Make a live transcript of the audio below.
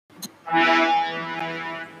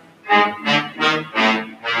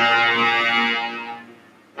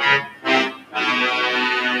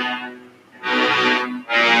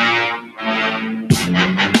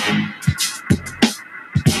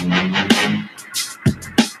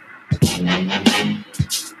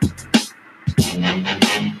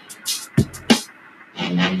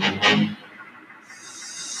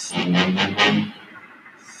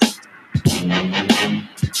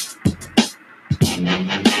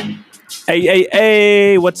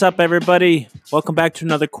Hey, what's up, everybody? Welcome back to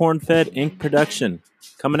another Corn-Fed Inc. production.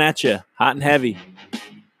 Coming at you, hot and heavy.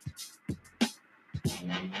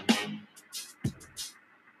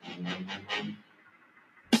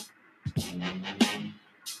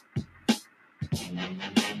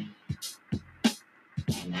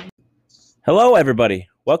 Hello, everybody.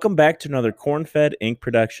 Welcome back to another Corn-Fed Inc.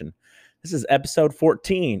 production. This is episode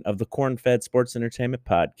 14 of the Corn-Fed Sports Entertainment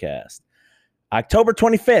Podcast. October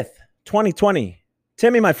 25th, 2020.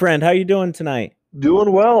 Timmy, my friend, how you doing tonight?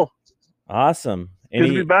 Doing well. Awesome. Good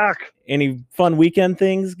to be back. Any fun weekend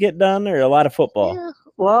things get done, or a lot of football? Yeah,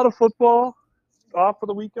 a lot of football. Off for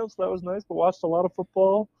the weekend, so that was nice. But watched a lot of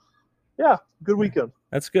football. Yeah, good weekend.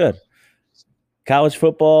 That's good. College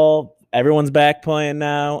football, everyone's back playing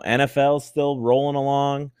now. NFL's still rolling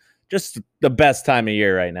along. Just the best time of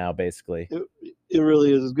year right now, basically. It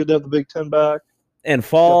really is. It's good to have the Big Ten back. And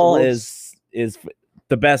fall is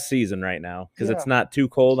the best season right now because it's not too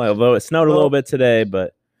cold. Although it snowed a little bit today,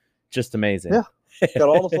 but just amazing. Yeah, got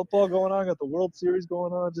all the football going on. Got the World Series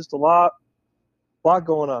going on. Just a lot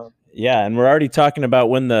going on. Yeah, and we're already talking about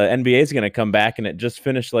when the NBA is going to come back, and it just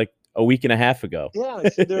finished like a week and a half ago. Yeah, I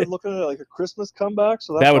see they're looking at like a Christmas comeback.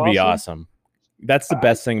 So that would be awesome. That's the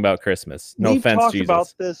best thing about Christmas. No offense,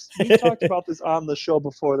 Jesus. We talked about this on the show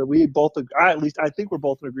before that we both, at least I think we're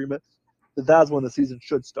both in agreement that that's when the season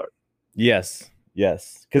should start. Yes,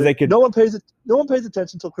 because they could. No one pays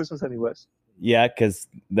attention until Christmas, anyways. Yeah, because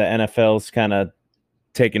the NFL's kind of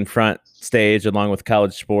taking front stage along with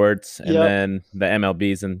college sports, and then the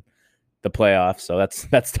MLB's and the playoffs. So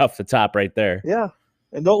that's tough to top right there. Yeah.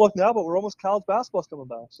 And don't look now, but we're almost college basketball's coming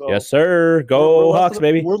back. So yes, sir. Go Hawks,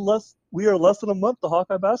 baby. We are less than a month to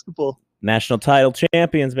Hawkeye basketball. National title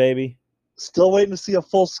champions, baby. Still waiting to see a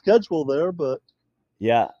full schedule there, but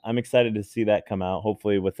yeah, I'm excited to see that come out.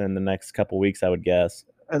 Hopefully within the next couple weeks, I would guess.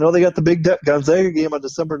 I know they got the big Gonzaga game on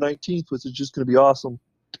December 19th, which is just going to be awesome.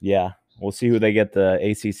 Yeah, we'll see who they get the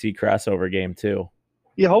ACC crossover game too.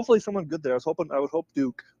 Yeah, hopefully someone good there. I would hope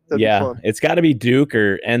Duke. That'd be fun. It's got to be Duke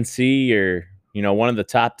or NC or one of the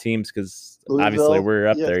top teams because obviously we're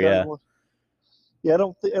up there. Yeah. Yeah, I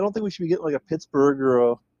don't think we should be getting like a Pittsburgh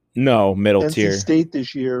or a middle NC tier State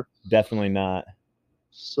this year. Definitely not.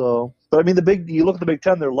 So, but I mean, you look at the Big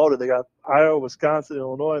Ten, they're loaded. They got Iowa, Wisconsin,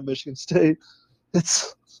 Illinois, Michigan State. Big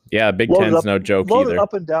Ten's no joke loaded either.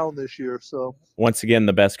 Up and down this year. So once again,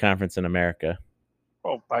 the best conference in America.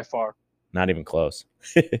 Oh, by far. Not even close.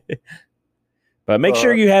 But make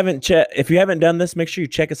sure if you haven't done this, make sure you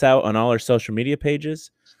check us out on all our social media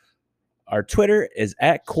pages. Our Twitter is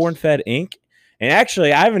 @CornFed Inc. And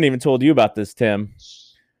actually, I haven't even told you about this, Tim.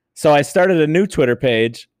 So I started a new Twitter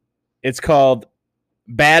page. It's called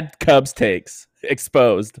Bad Cubs Takes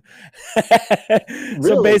Exposed. Really?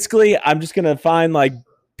 So basically, I'm just going to find like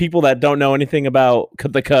people that don't know anything about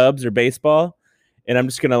the Cubs or baseball, and I'm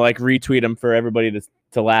just going to like retweet them for everybody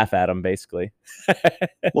to laugh at them, basically.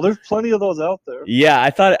 Well, there's plenty of those out there. Yeah,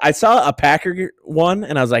 I saw a Packer one,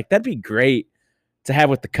 and I was like, that'd be great to have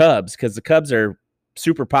with the Cubs because the Cubs are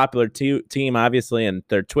super popular team, obviously, and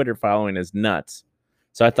their Twitter following is nuts.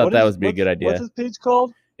 So I thought that would be a good idea. What's his page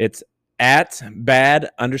called? It's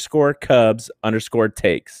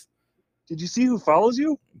 @bad_Cubs_takes. Did you see who follows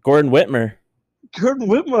you? Gordon Whitmer. Gordon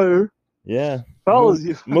Whitmer. Yeah. Follows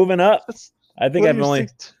you. Moving up. I think I've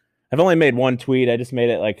only made one tweet. I just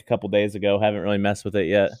made it like a couple days ago. Haven't really messed with it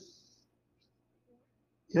yet.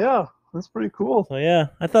 Yeah, that's pretty cool. So yeah,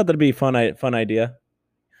 I thought that'd be a fun idea.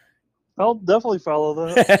 I'll definitely follow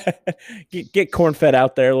that. get Corn-Fed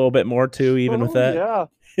out there a little bit more too, even with that. Yeah.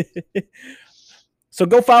 So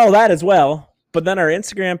go follow that as well. But then our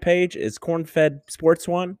Instagram page is Corn-Fed Sports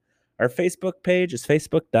One. Our Facebook page is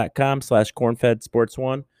facebook.com/Corn-Fed Sports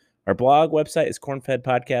One. Our blog website is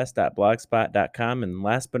cornfedpodcast.blogspot.com. And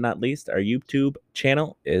last but not least, our YouTube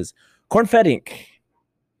channel is Corn-Fed Inc.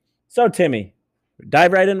 So, Timmy,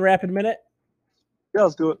 dive right in rapid minute? Yeah,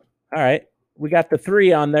 let's do it. All right. We got the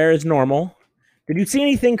 3 on there as normal. Did you see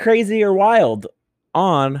anything crazy or wild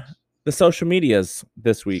on the social medias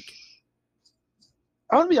this week?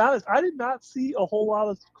 I'm going to be honest. I did not see a whole lot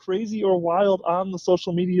of crazy or wild on the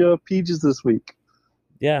social media pages this week.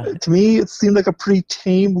 Yeah. To me, it seemed like a pretty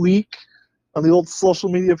tame week on the old social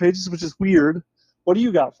media pages, which is weird. What do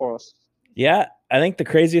you got for us? Yeah. I think the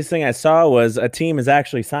craziest thing I saw was a team is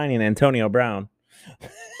actually signing Antonio Brown.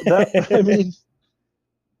 I mean,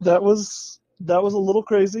 that was a little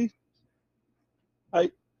crazy.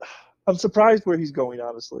 I'm surprised where he's going,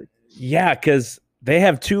 honestly. Yeah, because they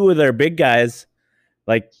have two of their big guys,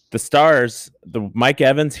 like the stars. The Mike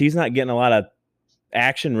Evans, he's not getting a lot of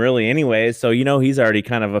action really, anyway. So he's already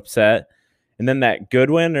kind of upset. And then that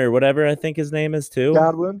Goodwin or whatever I think his name is too.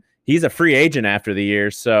 Godwin. He's a free agent after the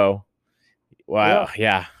year, so wow,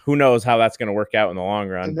 yeah. Who knows how that's going to work out in the long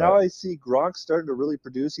run? And now I see Gronk starting to really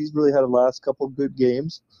produce. He's really had the last couple of good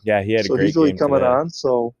games. Yeah, he had a great game. So he's really coming today. on.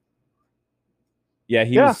 So yeah,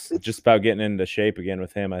 he was just about getting into shape again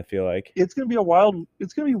with him. I feel like it's going to be a wild.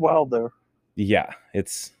 It's going to be wild there. Yeah,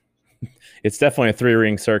 it's definitely a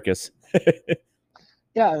 3-ring circus.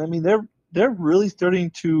 Yeah, I mean they're really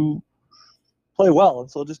starting to play well,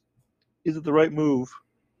 and so just is it the right move?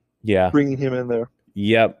 Yeah, bringing him in there.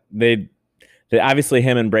 Yep, they obviously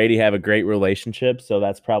him and Brady have a great relationship, so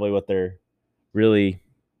that's probably what they're really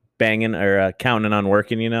banging or counting on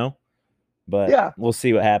working. But yeah, we'll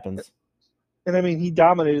see what happens. And I mean, he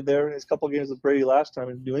dominated there in his couple of games with Brady last time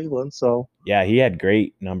in New England. So yeah, he had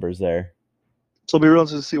great numbers there. So it'll be real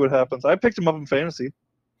interesting to see what happens. I picked him up in fantasy.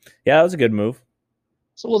 Yeah, that was a good move.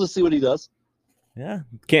 So we'll just see what he does. Yeah,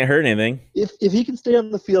 can't hurt anything. If he can stay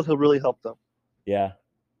on the field, he'll really help them. Yeah,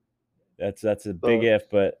 that's a big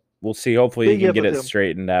if, but we'll see. Hopefully, he can get it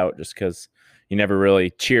straightened out. Just because you never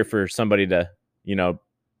really cheer for somebody to,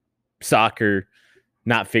 soccer,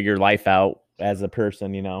 not figure life out as a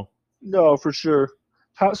person. No, for sure.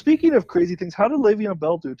 Speaking of crazy things, how did Le'Veon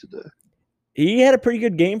Bell do today? He had a pretty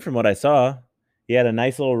good game from what I saw. He had a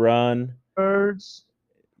nice little run. Birds.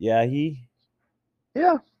 Yeah,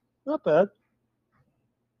 not bad.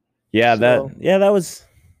 Yeah, that was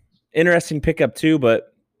interesting pickup too,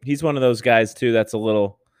 but he's one of those guys too that's a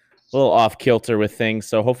little off kilter with things,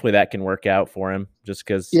 so hopefully that can work out for him just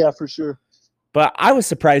cuz. Yeah, for sure. But I was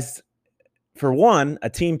surprised, for one, a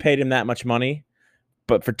team paid him that much money,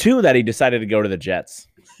 but for two, that he decided to go to the Jets.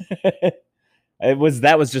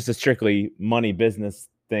 That was just a strictly money business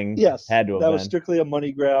thing. Yes, had to have that been. Was strictly a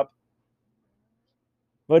money grab.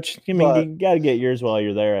 Which, you got to get yours while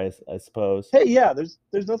you're there, I suppose. Hey, yeah, there's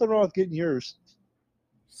nothing wrong with getting yours.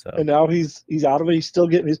 So. And now he's out of it. He's still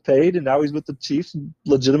getting his paid, and now he's with the Chiefs,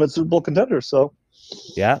 legitimate Super Bowl contender. So,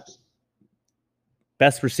 yeah,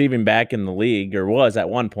 best receiving back in the league, or was at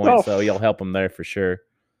one point. So you'll help him there for sure.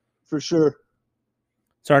 For sure.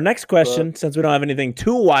 So our next question, since we don't have anything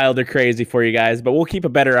too wild or crazy for you guys, but we'll keep a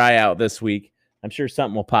better eye out this week. I'm sure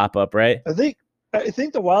something will pop up, right? I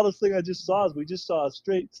think the wildest thing I just saw is we just saw a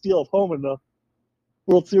straight steal of home in the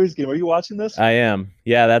World Series game. Are you watching this? I am.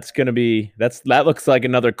 Yeah, that looks like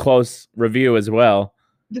another close review as well.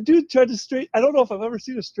 The dude tried to I don't know if I've ever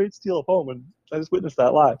seen a straight steal of home, and I just witnessed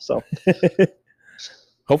that live. So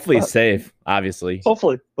hopefully he's safe, obviously.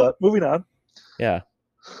 Hopefully, but moving on. Yeah.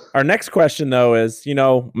 Our next question, though, is,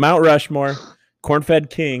 Mount Rushmore, Corn-Fed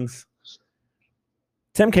Kings.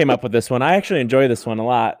 Tim came up with this one. I actually enjoy this one a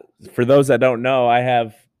lot. For those that don't know, I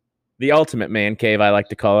have the ultimate man cave, I like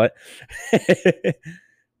to call it.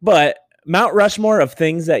 But Mount Rushmore of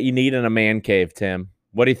things that you need in a man cave, Tim.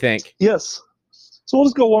 What do you think? Yes. So we'll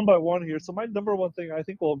just go one by one here. So my number one thing, I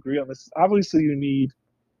think we'll agree on this. Obviously, you need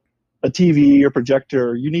a TV or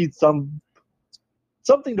projector. You need something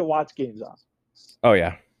to watch games on. Oh,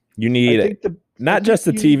 yeah. You need not just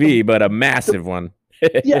a TV, but a massive one.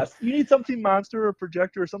 Yes, you need something monster, a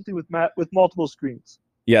projector, or something with multiple screens.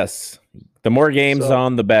 Yes, the more games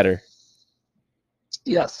on, the better.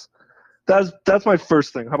 Yes, that's my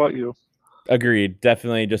first thing. How about you? Agreed.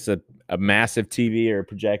 Definitely, just a massive TV or a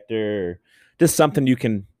projector, or just something you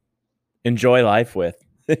can enjoy life with.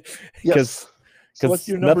 Yes. Because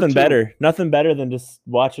nothing better than just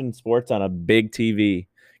watching sports on a big TV.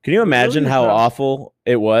 Can you imagine how awful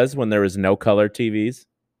it was when there was no color TVs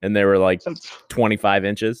and they were like 25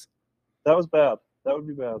 inches? That was bad. That would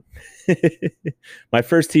be bad. My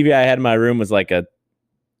first TV I had in my room was I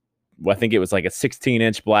think it was like a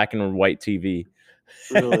 16-inch black and white TV.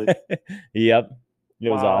 Really? Yep. It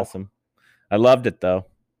was awesome. I loved it, though.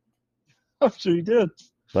 I'm sure you did.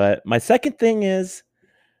 But my second thing is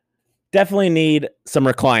definitely need some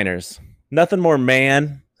recliners. Nothing more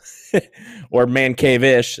man or man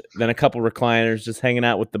cave-ish than a couple recliners, just hanging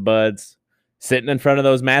out with the buds, sitting in front of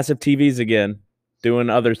those massive TVs again, doing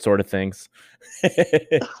other sort of things.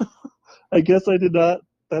 I guess I did not.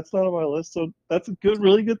 That's not on my list. So that's a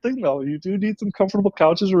really good thing, though. You do need some comfortable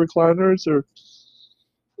couches or recliners, or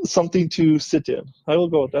something to sit in. I will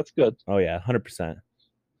go. That's good. Oh yeah, 100%.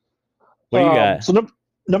 What do you got? So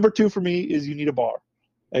number 2 for me is you need a bar.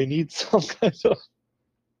 I need some kind of.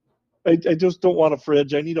 I just don't want a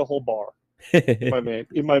fridge. I need a whole bar in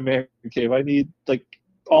my man cave. I need like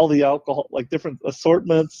all the alcohol, like different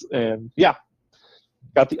assortments, and yeah,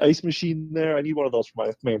 got the ice machine there. I need one of those for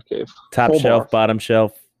my man cave. Top Full shelf, bar. bottom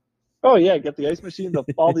shelf. Oh yeah, got the ice machine,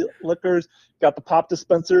 all the liquors, got the pop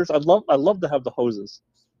dispensers. I love to have the hoses.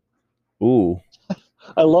 Ooh,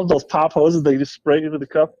 I love those pop hoses. They just spray into the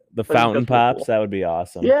cup. the fountain pops. Cool. That would be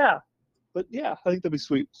awesome. Yeah, but yeah, I think that'd be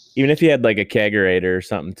sweet. Even if you had like a kegerator or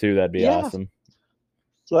something too, that'd be awesome.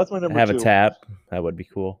 So that's my number 2. Have a tap. That would be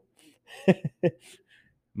cool.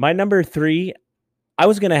 My number 3, I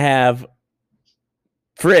was gonna have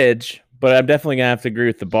fridge, but I'm definitely gonna have to agree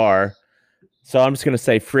with the bar. So I'm just gonna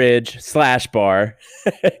say fridge/bar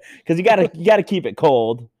because you gotta keep it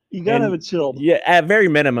cold. You gotta have it chilled. Yeah, at very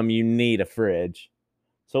minimum, you need a fridge.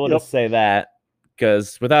 So we'll just say that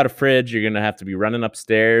because without a fridge, you're gonna have to be running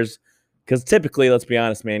upstairs. Because typically, let's be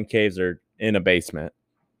honest, man caves are in a basement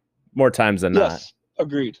more times than not.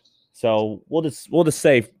 Agreed. So we'll just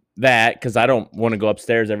say that because I don't want to go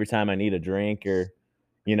upstairs every time I need a drink or,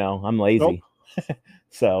 I'm lazy. Nope.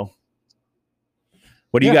 So,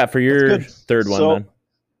 what do you got for your third one then?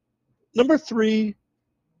 Number 3,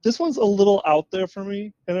 this one's a little out there for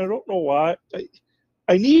me, and I don't know why.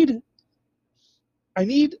 I need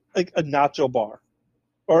like a nacho bar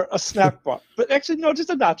or a snack bar, but actually no, just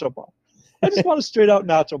a nacho bar. I just want a straight out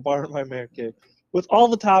nacho bar in my man cave with all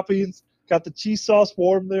the toppings. Got the cheese sauce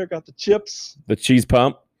warm there. Got the chips. The cheese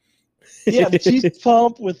pump. Yeah, the cheese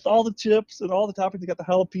pump with all the chips and all the toppings. You got the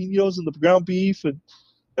jalapenos and the ground beef and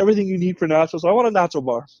everything you need for nachos. So I want a nacho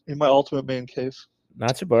bar in my ultimate man cave.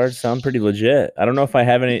 Nacho bars sound pretty legit. I don't know if I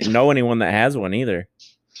know anyone that has one either.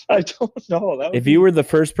 I don't know. If you were the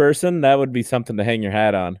first person, that would be something to hang your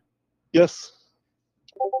hat on. Yes.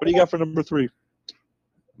 What do you got for number 3?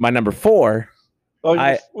 My number 4.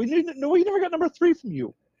 Oh, we never got number 3 from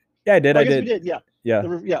you. Yeah, I did. I did. We did.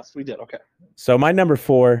 Yeah. Yes, we did. Okay. So my number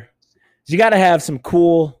 4 is you got to have some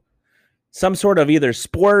sort of either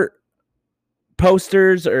sport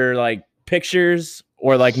posters or like pictures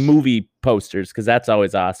or like movie posters because that's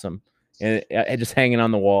always awesome and just hanging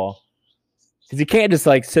on the wall. Because you can't just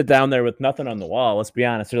like sit down there with nothing on the wall. Let's be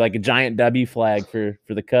honest. They're like a giant W flag for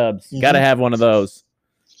the Cubs. Mm-hmm. Got to have one of those.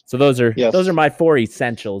 So those are my 4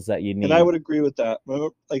 essentials that you need. And I would agree with that.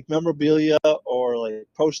 Like memorabilia or like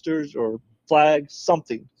posters or flags,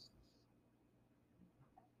 something.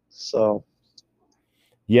 So.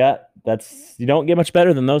 Yeah, you don't get much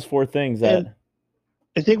better than those 4 things. And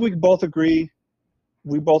I think we can both agree.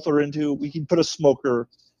 We both are into. We can put a smoker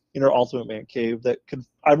in our ultimate man cave that could.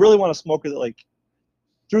 I really want a smoker that like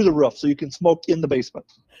through the roof, so you can smoke in the basement.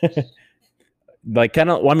 Like kind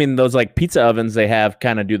of, those like pizza ovens they have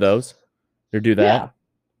kind of do those or do that. Yeah.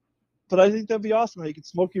 But I think that'd be awesome. You can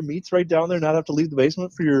smoke your meats right down there, not have to leave the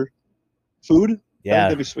basement for your food. Yeah, I think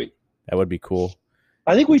that'd be sweet. That would be cool.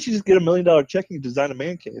 I think we should just get $1 million check and design a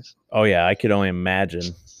man cave. Oh yeah, I could only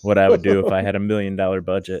imagine what I would do if I had $1 million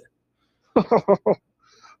budget.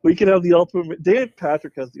 We could have the ultimate. Dan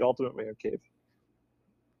Patrick has the ultimate man cave.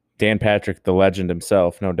 Dan Patrick, the legend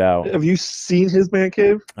himself, no doubt. Have you seen his man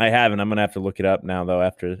cave? I haven't. I'm gonna have to look it up now, though.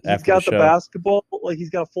 After he's got the basketball, like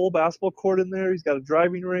he's got a full basketball court in there. He's got a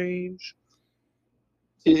driving range.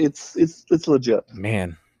 It's legit.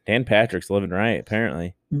 Man, Dan Patrick's living right.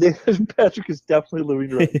 Apparently, Dan Patrick is definitely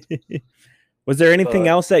living right. Was there anything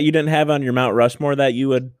else that you didn't have on your Mount Rushmore that you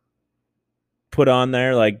would put on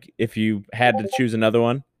there? Like if you had to choose another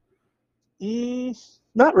one?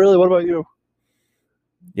 Not really. What about you?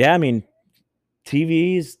 Yeah,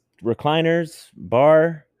 TVs, recliners,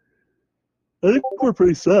 bar. I think we're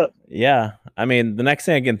pretty set. Yeah. The next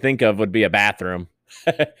thing I can think of would be a bathroom.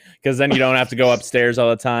 Because then you don't have to go upstairs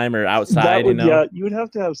all the time or outside, Yeah, you would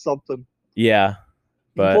have to have something. Yeah.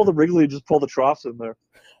 But you pull the Wrigley, just pull the troughs in there.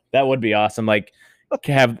 That would be awesome. Like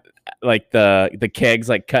have like the kegs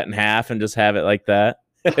like cut in half and just have it like that.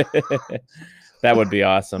 That would be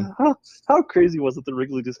awesome. How crazy was it the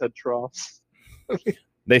Wrigley just had troughs?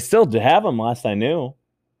 They still have them last I knew.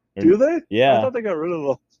 Do they? Yeah. I thought they got rid of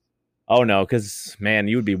them. Oh, no, because, man,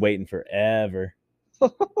 you would be waiting forever.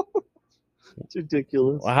 It's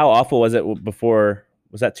ridiculous. Well, how awful was it before?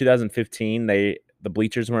 Was that 2015? The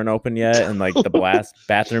bleachers weren't open yet and, like, the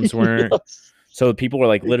bathrooms weren't. Yes. So people were,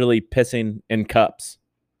 like, literally pissing in cups.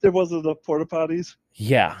 There wasn't enough porta potties?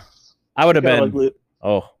 Yeah. I would have been.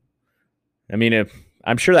 Oh.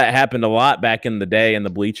 I'm sure that happened a lot back in the day in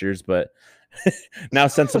the bleachers, but now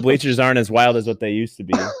since the bleachers aren't as wild as what they used to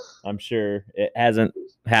be. I'm sure it hasn't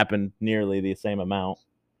happened nearly the same amount.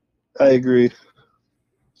 I agree.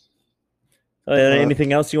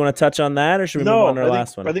 Anything else you want to touch on that, or should we move on to our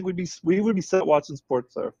last one? I think we would be set watching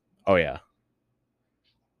sports there. Oh yeah.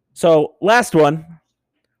 So last one.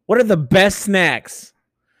 What are the best snacks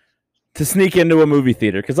to sneak into a movie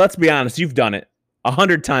theater? Because let's be honest, you've done it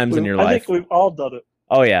 100 times in your life. I think we've all done it.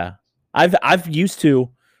 Oh yeah, I've used to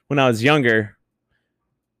when I was younger.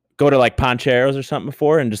 Go to like Pancheros or something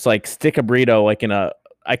before and just like stick a burrito like in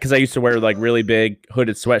because I used to wear like really big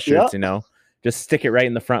hooded sweatshirts, you know, just stick it right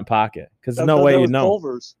in the front pocket because there's no way you know.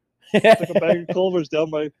 Culver's. Stick a bag of Culver's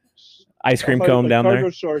down my ice cream cone down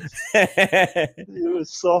there. Shorts. It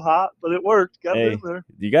was so hot, but it worked. Got it in there.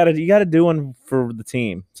 You gotta do one for the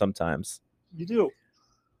team sometimes. You do.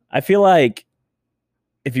 I feel like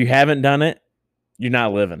if you haven't done it, you're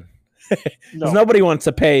not living. Because nobody wants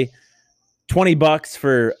to pay $20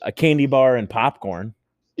 for a candy bar and popcorn.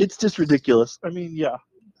 It's just ridiculous. I mean, yeah.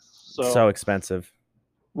 So expensive.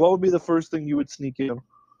 What would be the first thing you would sneak in?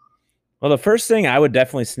 Well, the first thing I would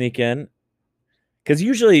definitely sneak in, because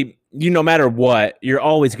usually, no matter what, you're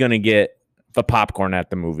always going to get the popcorn at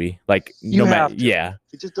the movie. Like, you have to. Yeah.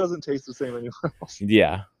 It just doesn't taste the same anywhere else.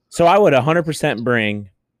 Yeah. So I would 100% bring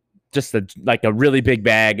just a really big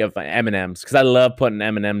bag of M&Ms because I love putting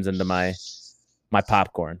M&Ms into my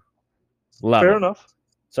popcorn. Love Fair it. enough.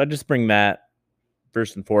 So I just bring that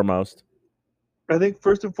first and foremost. I think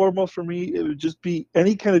first and foremost for me, it would just be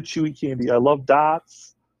any kind of chewy candy. I love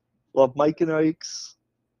Dots, love Mike and Ike's,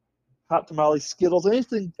 Hot Tamale, Skittles,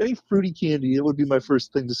 any fruity candy. It would be my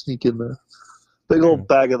first thing to sneak in there. Big old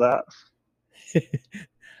bag of that.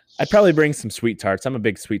 I'd probably bring some sweet tarts. I'm a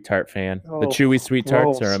big sweet tart fan. The chewy sweet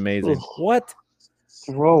tarts are amazing. Ugh. What?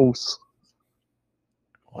 Gross.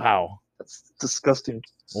 Wow. That's disgusting.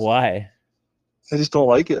 Why? I just don't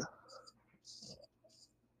like it.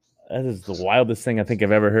 That is the wildest thing I think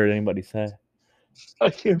I've ever heard anybody say. I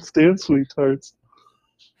can't stand sweet tarts.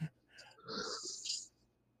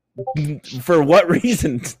 For what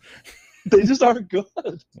reason? They just aren't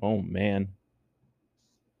good. Oh man.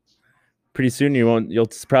 Pretty soon you'll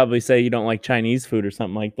probably say you don't like Chinese food or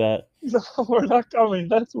something like that. No, we're not coming.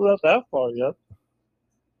 We're not that far yet.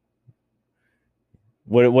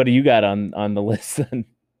 What do you got on the list then?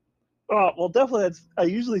 Oh, well, definitely. I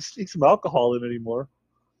usually sneak some alcohol in anymore.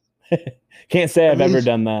 Can't say I've ever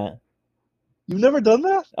done that. You've never done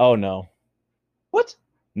that? Oh no. What?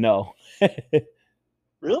 No.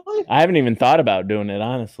 Really? I haven't even thought about doing it,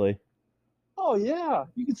 honestly. Oh yeah,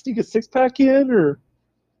 you can sneak a 6-pack in or a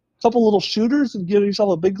couple little shooters and give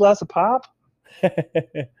yourself a big glass of pop.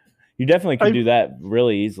 You definitely could do that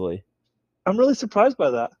really easily. I'm really surprised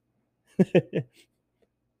by that.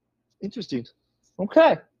 Interesting.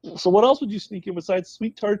 Okay. So what else would you sneak in besides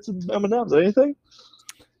sweet tarts and M&Ms? Anything?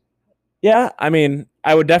 Yeah, I mean,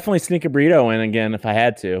 I would definitely sneak a burrito in again if I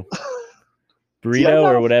had to. Burrito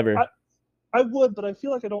or whatever. I would, but I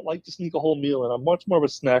feel like I don't like to sneak a whole meal in. I'm much more of a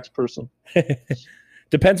snacks person.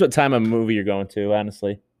 Depends what time of movie you're going to,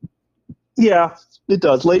 honestly. Yeah, it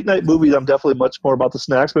does. Late night movies, I'm definitely much more about the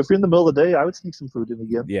snacks. But if you're in the middle of the day, I would sneak some food in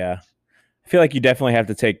again. Yeah. I feel like you definitely have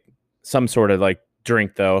to take some sort of like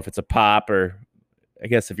drink, though. If it's a pop or I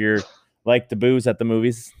guess if you're like the booze at the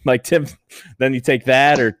movies, like Tim, then you take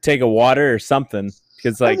that or take a water or something.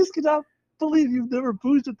 Because like, I just cannot believe you've never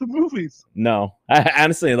boozed at the movies. No. I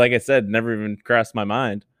honestly, like I said, never even crossed my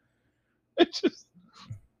mind. Well,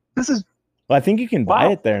 I think you can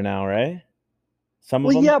buy it there now, right? Some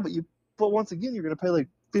of them. Yeah, but once again, you're going to pay like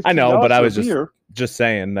 $50. I know, but I was just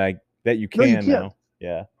saying like that you can now.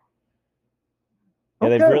 Yeah. Yeah,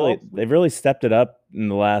 okay, they've really stepped it up in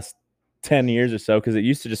the last 10 years or so because it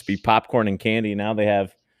used to just be popcorn and candy. Now they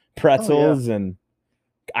have pretzels and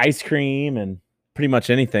ice cream and pretty much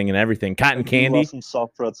anything and everything. Cotton candy. Love some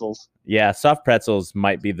soft pretzels. Yeah, soft pretzels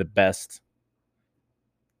might be the best.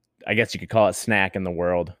 I guess you could call it snack in the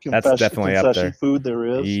world. That's definitely up there. Food there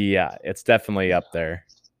is. Yeah, it's definitely up there.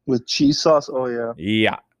 With cheese sauce? Oh, yeah.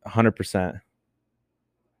 Yeah, 100%.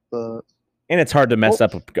 And it's hard to mess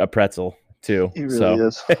up a pretzel, too. It really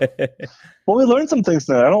is. Well, we learned some things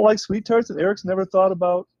now. I don't like sweet tarts, and Eric's never thought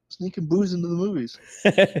about sneaking booze into the movies.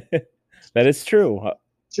 That is true.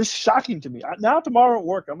 Just shocking to me. Now, tomorrow at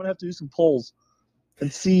work, I'm going to have to do some polls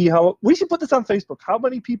and see how... We should put this on Facebook. How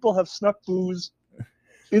many people have snuck booze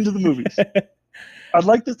into the movies? I'd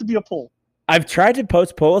like this to be a poll. I've tried to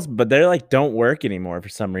post polls, but they're like don't work anymore for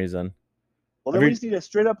some reason. Well, then we just need to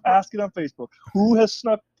straight up ask it on Facebook. Who has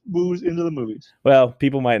snuck booze into the movies? Well,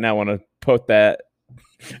 people might not want to put that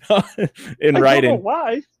in writing. I don't know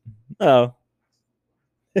why. Oh.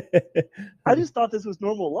 I just thought this was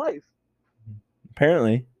normal life.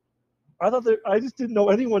 Apparently. I just didn't know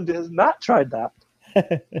anyone has not tried that.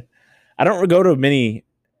 I don't go to many.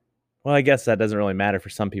 Well, I guess that doesn't really matter for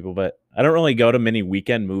some people, but I don't really go to many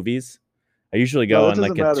weekend movies. I usually go on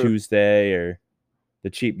like a Tuesday or the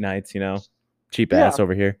cheap nights, cheap ass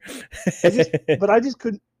over here. But I just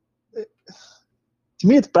couldn't. To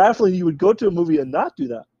me, it's baffling you would go to a movie and not do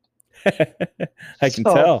that. I can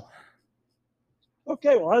tell.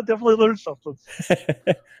 Okay, well, I definitely learned something.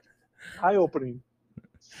 Eye-opening.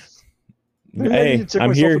 Maybe I need to check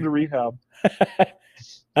myself into rehab.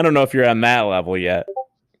 I don't know if you're on that level yet.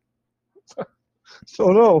 So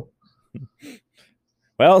no.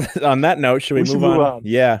 Well, on that note, should we move on?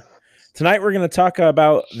 Yeah. Tonight we're going to talk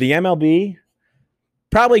about the MLB.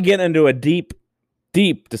 Probably get into a deep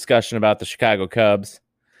discussion about the Chicago Cubs.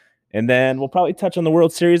 And then we'll probably touch on the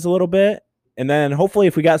World Series a little bit. And then hopefully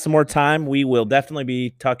if we got some more time, we will definitely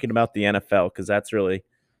be talking about the NFL because that's really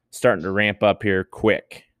starting to ramp up here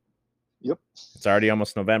quick. Yep. It's already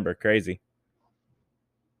almost November. Crazy.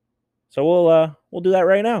 So we'll do that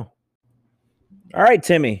right now. All right,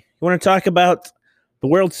 Timmy. You want to talk about the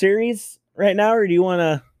World Series right now, or do you want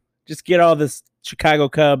to just get all this Chicago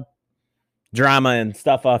Cub drama and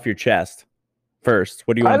stuff off your chest first?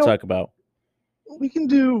 What do you want to talk about? We can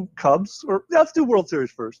do Cubs, or let's do World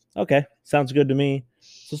Series first. Okay, sounds good to me.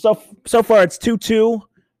 So far it's 2-2.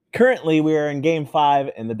 Currently we are in Game 5,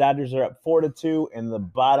 and the Dodgers are up 4-2 in the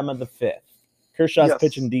bottom of the 5th. Kershaw's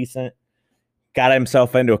pitching decent. Got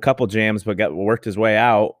himself into a couple jams, but worked his way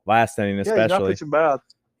out last inning, especially. Yeah, he's not pitching bad.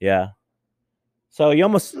 Yeah. So you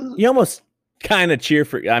almost kind of cheer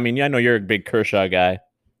for. I mean, I know you're a big Kershaw guy.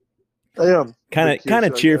 I am. Kind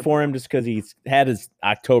of cheer for him just because he's had his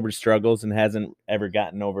October struggles and hasn't ever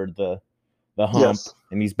gotten over the hump. Yes.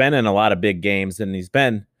 And he's been in a lot of big games, and he's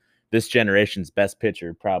been this generation's best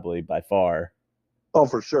pitcher probably by far. Oh,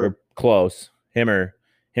 for sure. Or close. Him or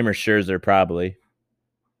Scherzer probably.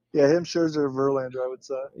 Yeah, him, Scherzer, Verlander, I would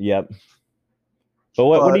say. Yep. But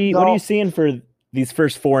what are you seeing for these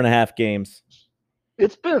first 4.5 games?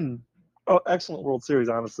 It's been an excellent World Series,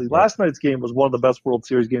 honestly. Yep. Last night's game was one of the best World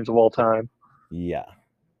Series games of all time. Yeah.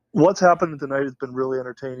 What's happening tonight has been really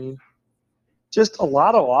entertaining. Just a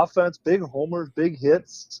lot of offense, big homers, big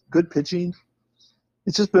hits, good pitching.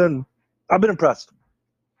 It's just been – I've been impressed.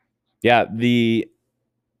 Yeah, the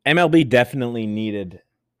MLB definitely needed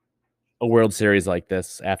a World Series like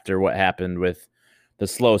this after what happened with the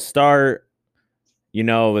slow start,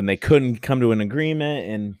 and they couldn't come to an agreement.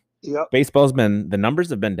 And baseball's been – the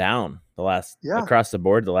numbers have been down across the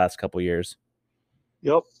board the last couple years.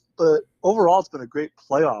 Yep. But overall, it's been a great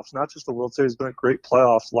playoffs. Not just the World Series, it's been a great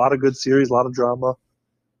playoffs. A lot of good series, a lot of drama.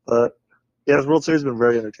 But, yeah, the World Series has been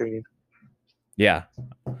very entertaining. Yeah.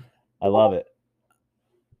 I love it.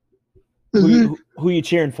 Who are you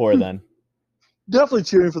cheering for then? Definitely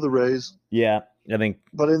cheering for the Rays. Yeah, I think.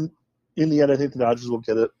 But in the end, I think the Dodgers will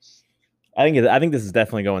get it. I think this is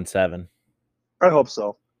definitely going 7. I hope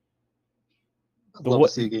so.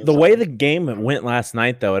 The way the game went last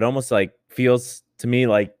night, though, it almost like feels to me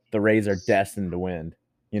like the Rays are destined to win.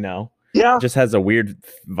 Yeah, it just has a weird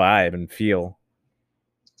vibe and feel.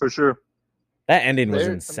 For sure. That ending was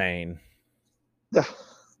insane.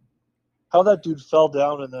 How that dude fell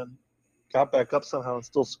down and then got back up somehow and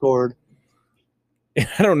still scored.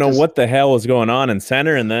 I don't know what the hell was going on in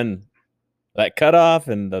center, and then that cutoff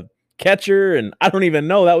and the catcher, and I don't even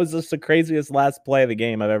know. That was just the craziest last play of the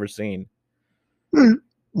game I've ever seen.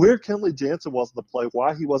 Where Kenley Jansen was in the play,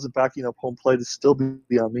 why he wasn't backing up home plate is still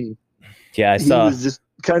beyond me. Yeah, He was just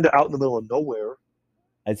kind of out in the middle of nowhere.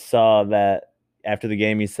 I saw that after the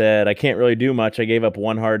game he said, I can't really do much. I gave up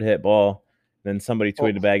one hard hit ball. Then somebody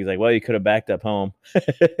tweeted back. He's like, well, you could have backed up home.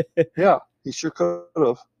 Yeah, he sure could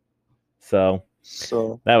have. So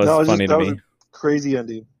that was funny to me. Was a crazy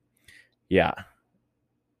ending. Yeah.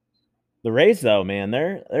 The Rays, though, man,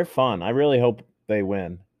 they're fun. I really hope they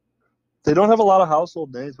win. They don't have a lot of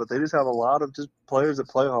household names, but they just have a lot of just players that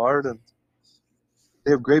play hard, and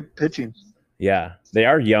they have great pitching. Yeah, they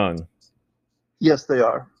are young. Yes, they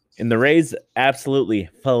are. And the Rays absolutely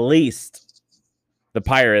fleeced the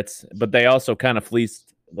Pirates, but they also kind of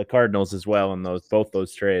fleeced the Cardinals as well in both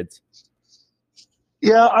those trades.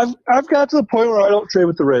 Yeah, I've got to the point where I don't trade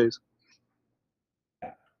with the Rays.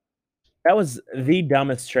 That was the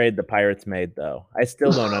dumbest trade the Pirates made, though. I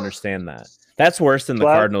still don't understand that. That's worse than the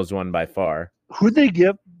Cardinals one by far. Who'd they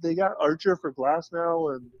give? They got Archer for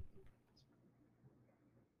Glasnow, and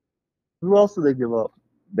who else did they give up?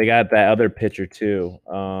 They got that other pitcher, too.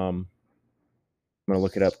 I'm going to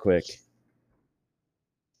look it up quick.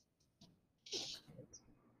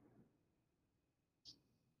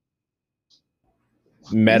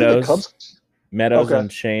 Did Meadows. Meadows Okay.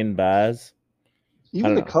 and Shane Baz.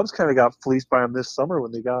 Even the know. Cubs kind of got fleeced by him this summer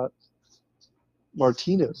when they got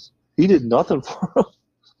Martinez. He did nothing for him.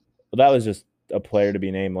 Well, that was just a player to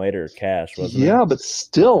be named later, cash, wasn't it? Yeah, but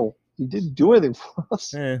still, he didn't do anything for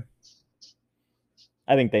us. I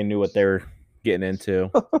think they knew what they were getting into.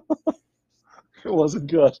 It wasn't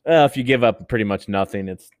good. If you give up pretty much nothing,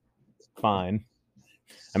 it's fine.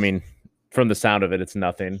 I mean, from the sound of it, it's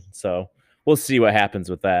nothing. So we'll see what happens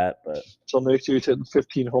with that. But So next year he's hitting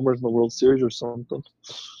 15 homers in the World Series or something.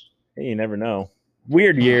 hey, you never know.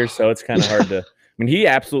 Weird year, so it's kind of hard to. I mean, he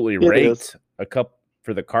absolutely raked a cup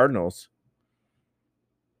for the Cardinals.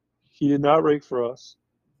 He did not rake for us.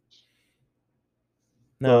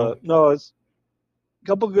 No, No, it's a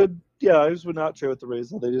couple good. Yeah, I just would not trade with the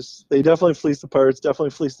Rays. They definitely fleeced the Pirates.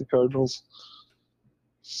 Definitely fleeced the Cardinals.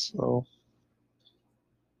 So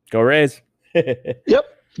go Rays. yep,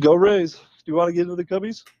 go Rays. Do you want to get into the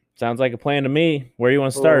Cubbies? Sounds like a plan to me. Where do you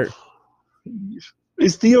want to start?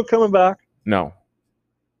 Is Theo coming back? No.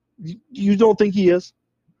 You don't think he is?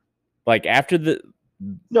 Like after this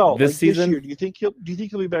season? This year. Do you think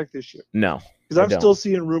he'll be back this year? No. Because I'm still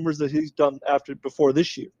seeing rumors that he's done before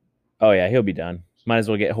this year. Oh yeah, he'll be done. Might as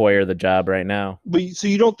well get Hoyer the job right now. But so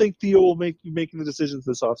you don't think Theo will be making the decisions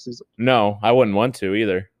this offseason? No, I wouldn't want to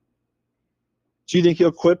either. Do you think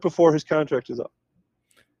he'll quit before his contract is up?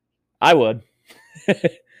 I would.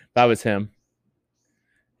 If I was him.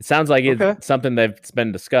 It sounds like it's something that's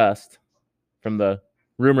been discussed from the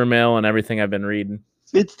rumor mill and everything I've been reading.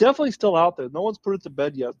 It's definitely still out there. No one's put it to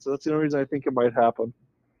bed yet, so that's the only reason I think it might happen.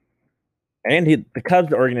 And the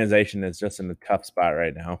Cubs organization is just in a tough spot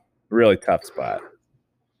right now. Really tough spot.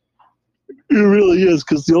 It really is,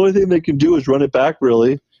 because the only thing they can do is run it back,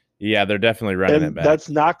 really. Yeah, they're definitely running it back. That's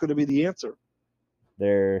not going to be the answer.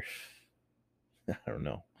 I don't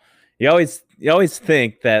know. You always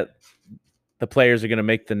think that the players are going to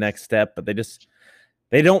make the next step, but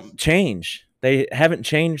they don't change. They haven't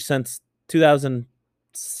changed since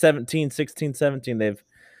 2017, 16, 17. They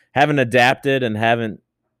haven't adapted and haven't,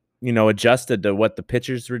 adjusted to what the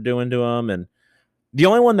pitchers were doing to them. And the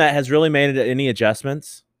only one that has really made any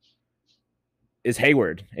adjustments is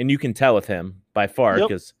Hayward. And you can tell with him by far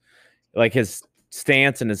because like his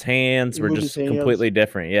stance and his hands were just completely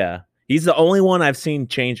different. Yeah. He's the only one I've seen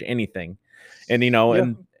change anything. And,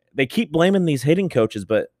 and they keep blaming these hitting coaches,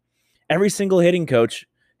 but every single hitting coach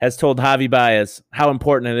has told Javi Baez how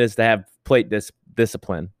important it is to have plate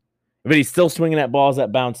discipline. But he's still swinging at balls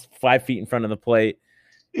that bounce 5 feet in front of the plate.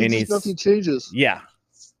 And nothing changes. Yeah.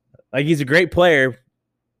 Like he's a great player,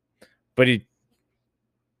 but you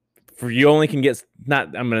only can get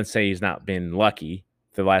I'm going to say he's not been lucky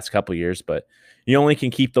the last couple of years, but you only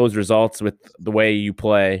can keep those results with the way you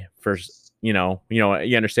play first. You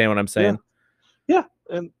understand what I'm saying? Yeah.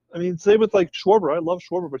 And I mean, same with like Schwarber. I love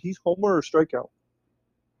Schwarber, but he's homer or strikeout.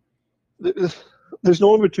 There's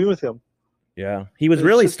no in between with him. Yeah. He was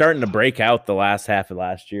really starting to break out the last half of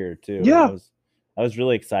last year too. Yeah. I was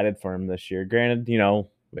really excited for him this year. Granted,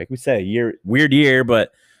 like we said, weird year,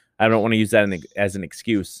 but I don't want to use that as an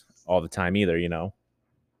excuse all the time either, Yeah.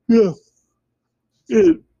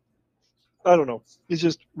 I don't know. It's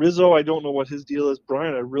just Rizzo. I don't know what his deal is.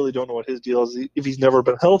 Brian, I really don't know what his deal is. If he's never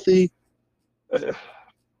been healthy, I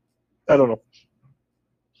don't know.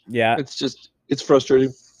 Yeah. It's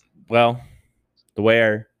frustrating. Well, the way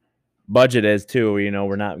our budget is too,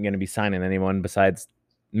 we're not going to be signing anyone besides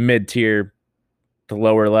mid-tier to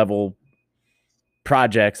lower level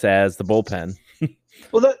projects as the bullpen.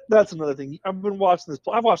 Well, that's another thing. I've been watching this.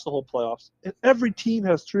 I've watched the whole playoffs, and every team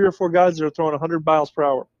has 3 or 4 guys that are throwing 100 miles per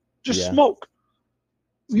hour. Just smoke.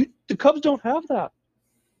 The Cubs don't have that.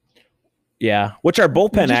 Yeah, which our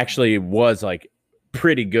bullpen actually was like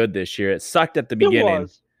pretty good this year. It sucked at the beginning.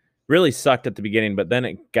 Really sucked at the beginning, but then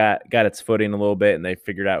it got its footing a little bit, and they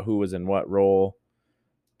figured out who was in what role.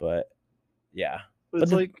 But yeah. But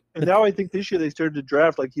it's and now I think this year they started to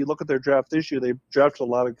draft. Like you look at their draft this year, they drafted a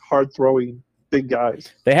lot of hard throwing big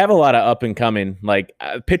guys. They have a lot of up and coming. Like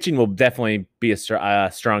pitching will definitely be a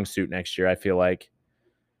strong suit next year. I feel like.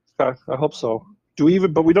 I hope so.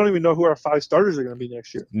 But we don't even know who our 5 starters are going to be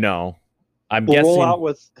next year. No, we'll guessing roll out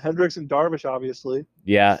with Hendricks and Darvish, obviously.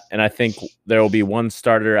 Yeah, and I think there will be one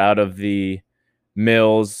starter out of the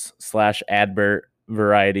Mills/Adbert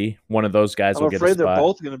variety. One of those guys will get a spot. I'm afraid they're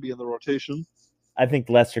both going to be in the rotation. I think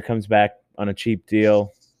Lester comes back on a cheap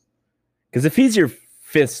deal. Because if he's your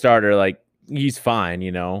 5th starter, like, he's fine,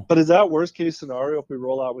 But is that worst case scenario if we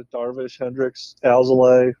roll out with Darvish, Hendricks,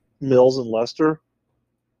 Alzolay, Mills, and Lester?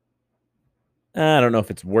 I don't know if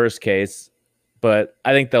it's worst case, but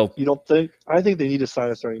I think they'll. You don't think? I think they need to sign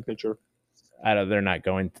a starting pitcher. They're not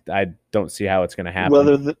going. I don't see how it's going to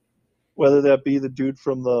happen. Whether that be the dude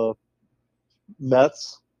from the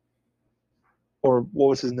Mets or what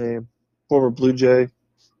was his name, former Blue Jay.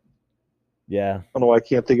 Yeah, I don't know why I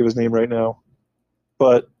can't think of his name right now,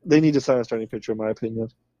 but they need to sign a starting pitcher, in my opinion.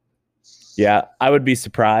 Yeah, I would be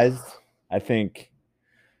surprised. I think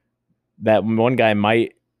that one guy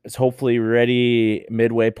is hopefully ready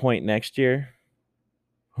midway point next year.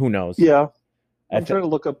 Who knows? Yeah, I'm trying to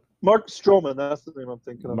look up Marcus Stroman. That's the name I'm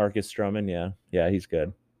thinking of. Marcus Stroman, yeah, he's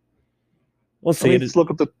good. We'll see. Let's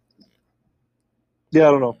look up the. Yeah,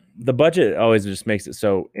 I don't know. The budget always just makes it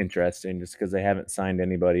so interesting, just because they haven't signed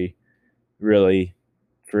anybody really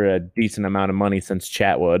for a decent amount of money since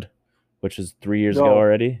Chatwood, which was 3 years ago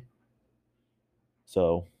already.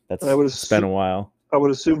 So it's been a while. I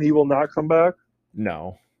would assume he will not come back.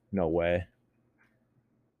 No way.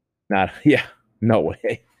 No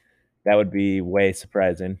way. That would be way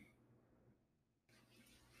surprising.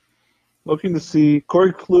 Looking to see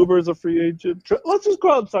Corey Kluber is a free agent. Let's just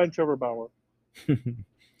go out and sign Trevor Bauer.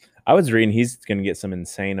 I was reading he's going to get some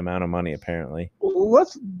insane amount of money, apparently. Well,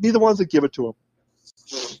 let's be the ones that give it to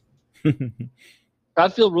him.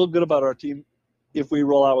 I'd feel real good about our team if we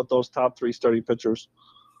roll out with those top 3 starting pitchers.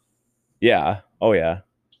 Yeah. Oh, yeah.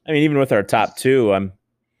 I mean, even with our top 2, can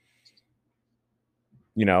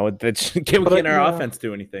we get our offense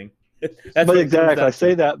do anything? But exactly. I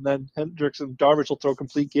say that, and then Hendricks and Darvish will throw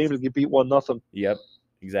complete games and get beat 1-0. Yep,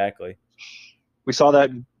 exactly. We saw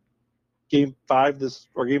that in Game 5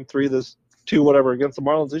 Game 3 against the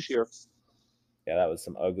Marlins this year. Yeah, that was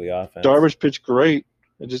some ugly offense. Darvish pitched great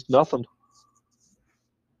and just nothing.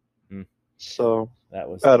 Hmm. So that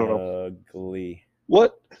was ugly.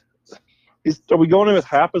 What are we going in with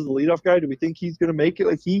Happ as the leadoff guy? Do we think he's going to make it?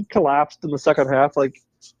 Like, he collapsed in the second half. Like,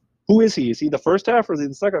 who is he? Is he the first half or is he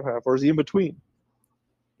the second half or is he in between?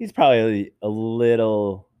 He's probably a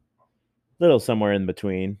little somewhere in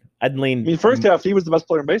between. I'd lean. I mean, first half he was the best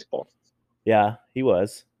player in baseball. Yeah, he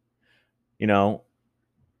was. Baseball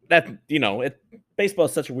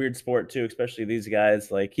is such a weird sport too, especially these guys.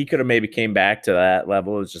 Like, he could have maybe came back to that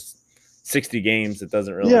level. It's just 60 games. It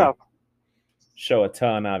doesn't really show a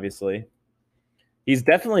ton, obviously. He's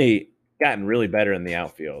definitely gotten really better in the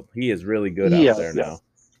outfield. He is really good out there now.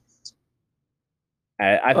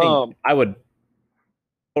 I think I would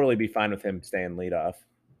totally be fine with him staying leadoff.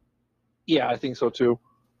 Yeah, I think so too.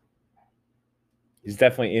 He's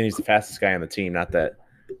the fastest guy on the team. Not that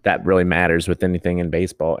really matters with anything in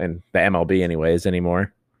baseball and the MLB anyways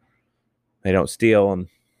anymore. They don't steal and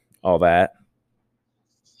all that.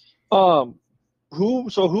 Who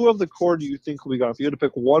of the core do you think will be gone? If you had to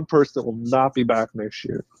pick one person that will not be back next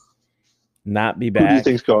year. Not be back? Who do you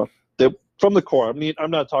think's gone? From the core. I mean, I'm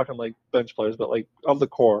not talking like bench players, but like of the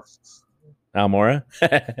core. Almora?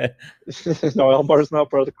 No, Almora's not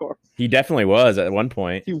part of the core. He definitely was at one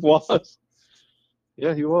point. He was.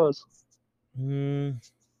 Yeah, he was. I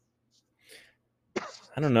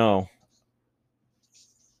don't know.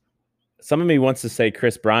 Some of me wants to say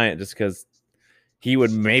Chris Bryant just because he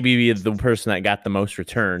would maybe be the person that got the most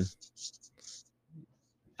return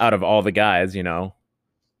out of all the guys, Yeah.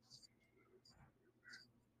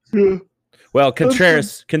 Well,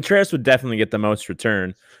 Contreras would definitely get the most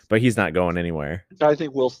return, but he's not going anywhere. I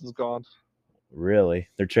think Wilson's gone. Really?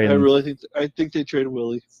 They're trading. I think they traded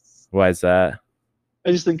Willie. Why is that?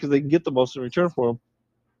 I just think because they can get the most in return for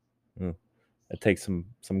him. It takes some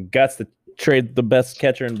guts to trade the best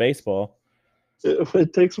catcher in baseball.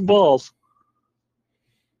 It takes some balls.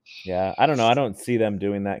 Yeah, I don't know. I don't see them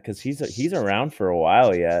doing that because he's around for a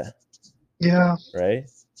while yet. Yeah. Right?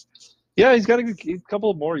 Yeah, he's got a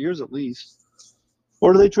couple of more years at least.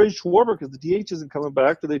 Or do they trade Schwarber because the DH isn't coming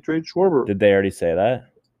back? Do they trade Schwarber? Did they already say that?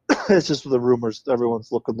 It's just the rumors.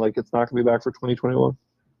 Everyone's looking like it's not going to be back for 2021.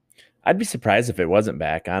 I'd be surprised if it wasn't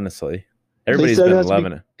back, honestly. Everybody's been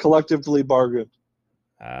loving it. Collectively bargained.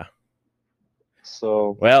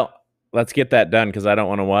 So well, let's get that done because I don't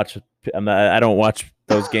want to watch. I don't watch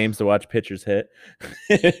those games to watch pitchers hit.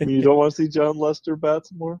 You don't want to see John Lester bat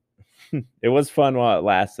some more? It was fun while it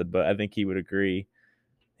lasted, but I think he would agree.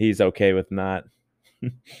 He's okay with not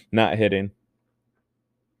hitting.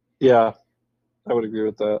 Yeah, I would agree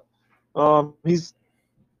with that.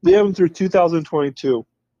 They have him through 2022.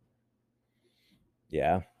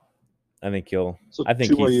 Yeah, I think he'll. So I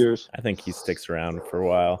think 2 more years. I think he sticks around for a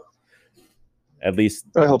while. At least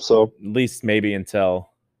I hope so. At least maybe until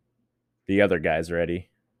the other guy's ready.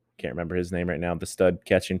 Can't remember his name right now. The stud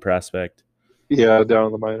catching prospect. Yeah, down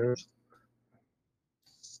in the minors.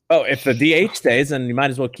 Oh, if the DH stays, then you might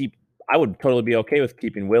as well keep. I would totally be okay with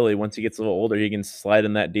keeping Willie. Once he gets a little older, he can slide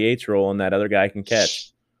in that DH role, and that other guy can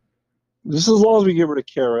catch. Just as long as we get rid of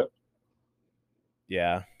Carrot.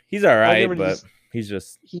 Yeah, he's all right, but he's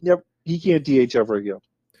just he can't DH ever again.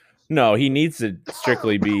 No, he needs to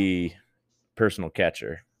strictly be personal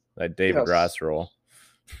catcher, that David Ross role.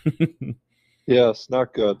 Yes,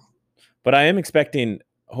 not good. But I am expecting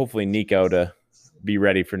hopefully Nico to be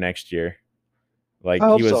ready for next year. Like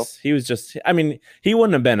he was just, I mean, he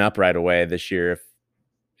wouldn't have been up right away this year if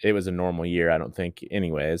it was a normal year, I don't think,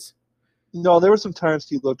 anyways. No, there were some times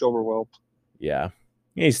he looked overwhelmed. Yeah.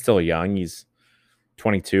 He's still young. He's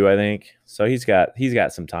 22, I think. So he's got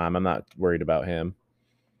some time. I'm not worried about him.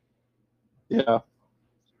 Yeah.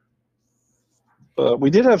 We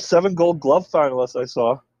did have 7 Gold Glove finalists, I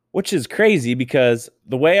saw. Which is crazy because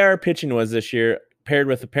the way our pitching was this year, paired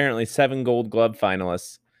with apparently 7 Gold Glove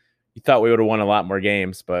finalists, you thought we would have won a lot more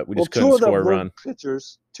games, but we just couldn't score a run.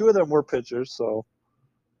 2 of them were pitchers, so.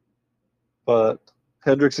 But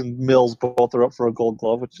Hendricks and Mills both are up for a Gold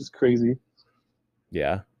Glove, which is crazy.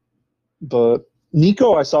 Yeah. But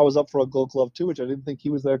Nico, I saw, was up for a Gold Glove too, which I didn't think he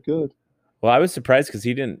was that good. Well, I was surprised because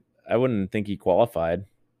I wouldn't think he qualified.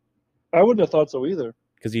 I wouldn't have thought so either.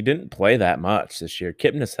 Because he didn't play that much this year.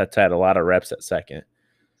 Kipnis had a lot of reps at second.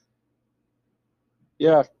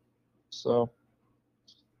 Yeah. So.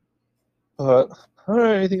 All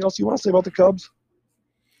right. Anything else you want to say about the Cubs?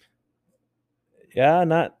 Yeah,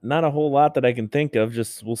 not a whole lot that I can think of.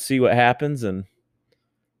 Just we'll see what happens, and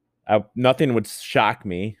nothing would shock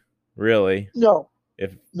me, really. No.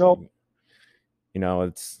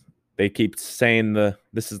 They keep saying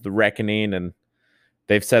this is the reckoning, and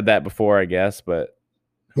they've said that before, I guess, but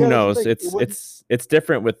who knows? It's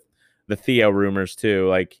different with the Theo rumors too.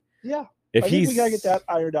 Like, yeah, I think we gotta get that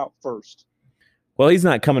ironed out first. Well, he's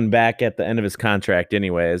not coming back at the end of his contract,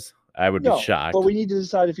 anyways. I would be shocked. But we need to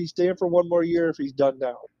decide if he's staying for one more year, if he's done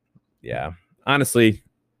now. Yeah, honestly,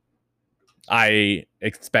 I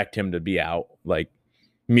expect him to be out. Like,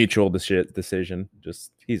 mutual decision.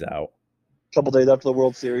 Just he's out. A couple days after the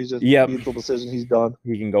World Series, mutual decision. He's done.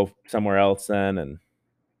 He can go somewhere else then, and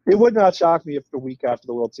it would not shock me if the week after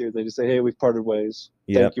the World Series they just say, "Hey, we've parted ways.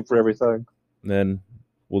 Thank you for everything." Then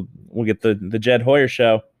we'll get the Jed Hoyer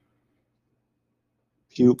show.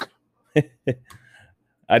 Puke.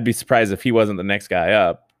 I'd be surprised if he wasn't the next guy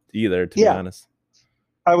up either, to be honest.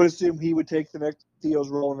 I would assume he would take the next Theo's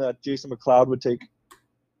role and that Jason McLeod would take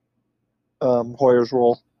Hoyer's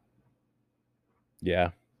role.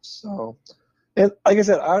 Yeah. So, and like I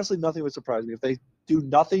said, honestly, nothing would surprise me. If they do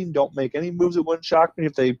nothing, don't make any moves, it wouldn't shock me.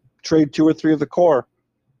 If they trade 2 or 3 of the core,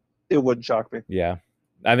 it wouldn't shock me. Yeah.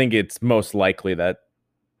 I think it's most likely that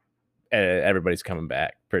everybody's coming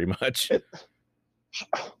back, pretty much.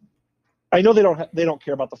 I know they don't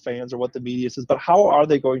care about the fans or what the media says, but how are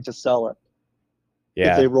they going to sell it?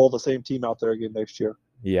 Yeah. If they roll the same team out there again next year.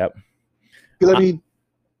 Yep. Because I mean,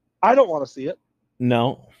 I don't want to see it.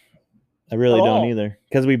 No, I really don't either.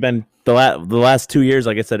 Because we've been the last 2 years,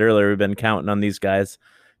 like I said earlier, we've been counting on these guys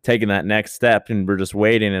taking that next step, and we're just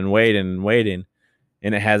waiting and waiting and waiting,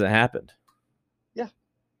 and it hasn't happened. Yeah.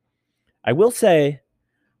 I will say,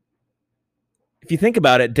 if you think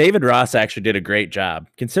about it, David Ross actually did a great job,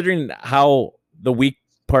 considering how the weak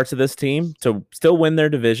parts of this team to still win their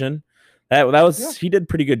division. He did a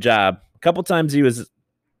pretty good job. A couple times he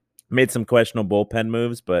made some questionable bullpen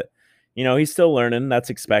moves, but he's still learning. That's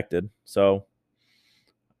expected. So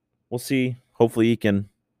we'll see. Hopefully he can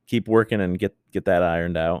keep working and get that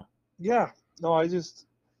ironed out. Yeah. No, I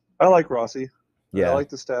like Rossi. Yeah. I like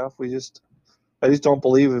the staff. I just don't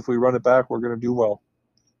believe if we run it back, we're going to do well.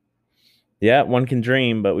 Yeah, one can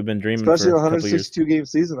dream, but we've been dreaming especially for a 162-game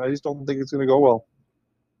season. I just don't think it's going to go well.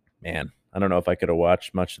 Man, I don't know if I could have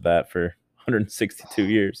watched much of that for 162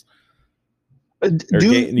 years. Do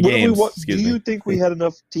you think we had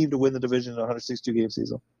enough team to win the division in a 162-game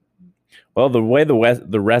season? Well, the way the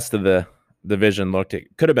rest of the division looked,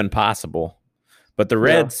 it could have been possible. But the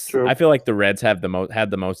Reds, I feel like the Reds had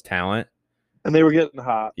the most talent. And they were getting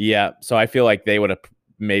hot. Yeah, so I feel like they would have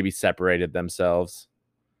maybe separated themselves.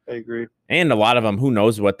 I agree. And a lot of them, who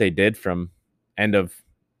knows what they did from end of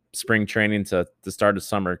spring training to the start of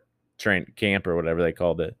summer camp or whatever they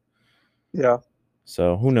called it. Yeah.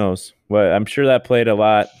 So who knows? Well, I'm sure that played a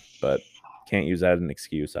lot, but can't use that as an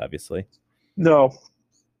excuse, obviously. No.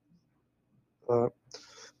 All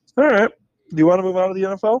right. Do you want to move on to the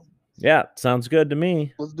NFL? Yeah, sounds good to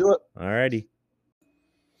me. Let's do it. All righty.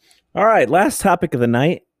 All right, last topic of the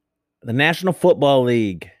night, the National Football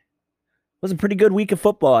League. It was a pretty good week of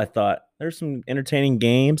football, I thought. There's some entertaining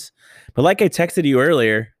games. But like I texted you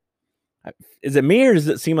earlier, is it me or does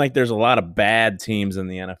it seem like there's a lot of bad teams in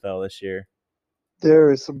the NFL this year?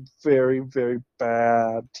 There is some very, very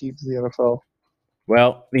bad teams in the NFL.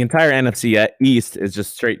 Well, the entire NFC East is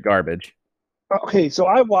just straight garbage. Okay, so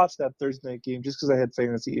I watched that Thursday night game just because I had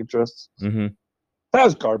fantasy interests. Mm-hmm. That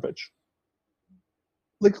was garbage.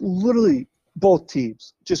 Like literally, both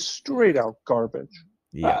teams just straight out garbage.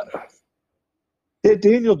 Yeah.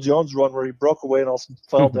 Daniel Jones run where he broke away and also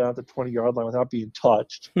fell down at the 20-yard line without being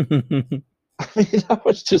touched. I mean, that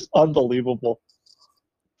was just unbelievable.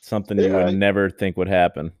 Something you would never think would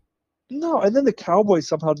happen. No, and then the Cowboys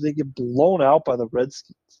somehow they get blown out by the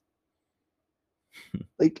Redskins.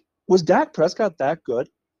 Like, was Dak Prescott that good?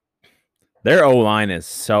 Their O-line is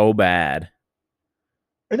so bad.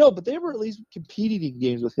 I know, but they were at least competing in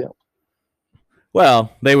games with him.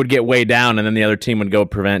 Well, they would get way down, and then the other team would go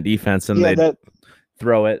prevent defense, and they'd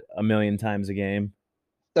throw it a million times a game.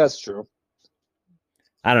 That's true.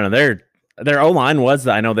 I don't know. Their O-line was,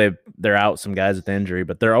 I know they're out some guys with injury,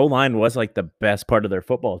 but their O-line was like the best part of their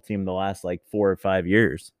football team the last like 4 or 5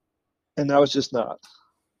 years. And now it's just not.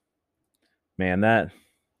 Man,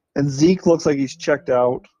 and Zeke looks like he's checked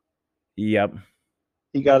out. Yep.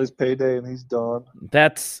 He got his payday and he's done.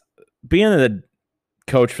 That's being the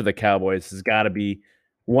coach for the Cowboys has got to be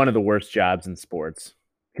one of the worst jobs in sports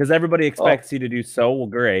because everybody expects you to do so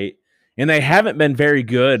great, and they haven't been very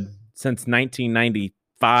good since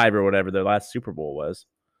 1995 or whatever their last Super Bowl was.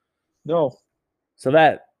 No. So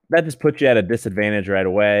that just puts you at a disadvantage right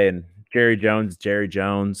away, and Jerry Jones.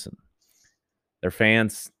 Their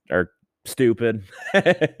fans are stupid.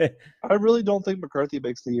 I really don't think McCarthy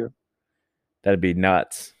makes the year. That'd be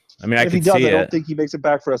nuts. I mean, if he does, I don't think he makes it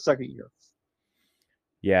back for a second year.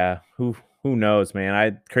 Yeah, who knows,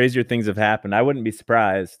 man? Crazier things have happened. I wouldn't be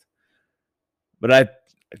surprised. But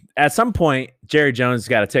at some point, Jerry Jones has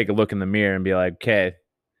got to take a look in the mirror and be like, okay,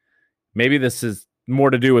 maybe this is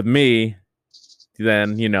more to do with me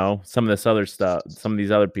than, some of this other stuff, some of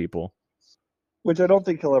these other people. Which I don't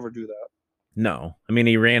think he'll ever do that. No. I mean,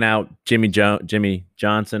 he ran out Jimmy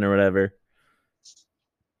Johnson or whatever.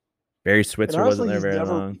 Barry Switzer honestly, wasn't there very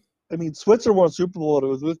long. I mean, Switzer won Super Bowl and it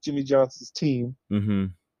was with Jimmy Johnson's team. Mm-hmm.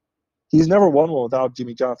 He's never won one without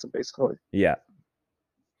Jimmy Johnson, basically. Yeah.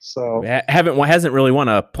 So hasn't really won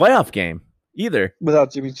a playoff game either.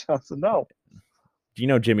 Without Jimmy Johnson, no.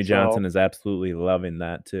 Jimmy Johnson is absolutely loving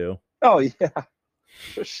that too. Oh, yeah.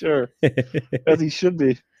 For sure. As he should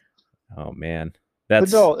be. Oh, man. And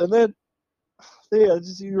then,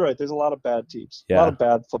 you're right. There's a lot of bad teams. Yeah. A lot of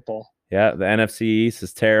bad football. Yeah, the NFC East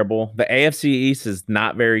is terrible. The AFC East is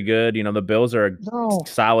not very good. The Bills are a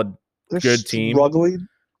solid, good team. Struggling.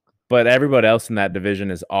 But everybody else in that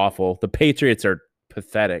division is awful. The Patriots are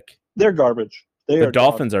pathetic. They're garbage. The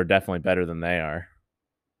Dolphins are definitely better than they are.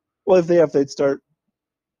 Well, if they'd start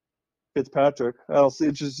Fitzpatrick, I'll see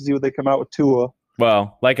interested to see what they come out with Tua.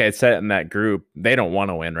 Well, like I said in that group, they don't want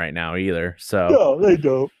to win right now either. So no, they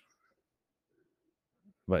don't.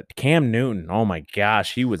 But Cam Newton, oh my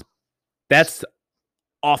gosh, that's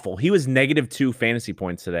awful. He was -2 fantasy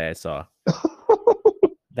points today, I saw.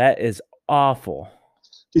 That is awful.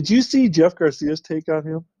 Did you see Jeff Garcia's take on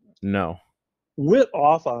him? No. Went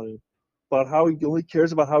off on him about how he only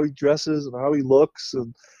cares about how he dresses and how he looks,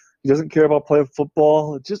 and he doesn't care about playing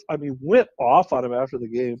football. Went off on him after the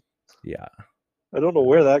game. Yeah. I don't know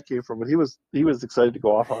where that came from, but he was excited to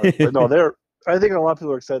go off on it. But no, I think a lot of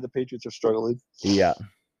people are excited the Patriots are struggling. Yeah.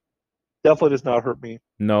 Definitely does not hurt me.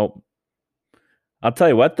 Nope. I'll tell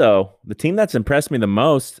you what, though, the team that's impressed me the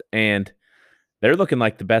most, and they're looking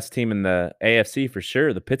like the best team in the AFC for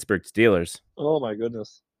sure, the Pittsburgh Steelers. Oh, my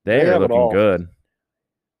goodness. They are looking good.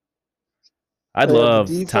 I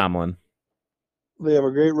love Tomlin. They have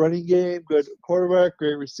a great running game, good quarterback,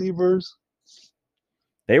 great receivers.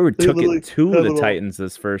 They took it to the Titans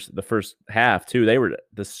the first half, too. They were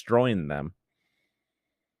destroying them.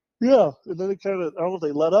 Yeah, and then it kind of, I don't know if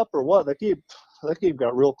they let up or what. That game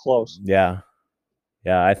got real close. Yeah.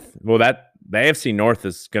 Yeah, the AFC North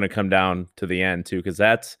is going to come down to the end too, because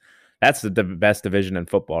that's the best division in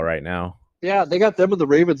football right now. Yeah, they got them and the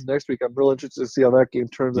Ravens next week. I'm real interested to see how that game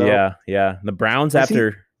turns out. Yeah. The Browns,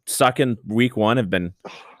 after sucking week 1, have been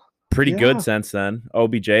pretty good since then.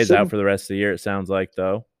 OBJ is out for the rest of the year, it sounds like,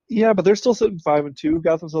 though. Yeah, but they're still sitting 5-2.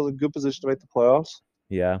 Got themselves in a good position to make the playoffs.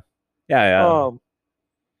 Yeah. Yeah.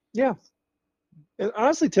 And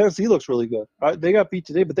honestly, Tennessee looks really good. They got beat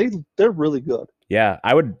today, but they're really good. Yeah,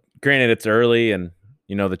 granted it's early, and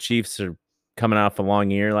the Chiefs are coming off a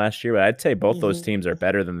long year last year, but I'd say both those teams are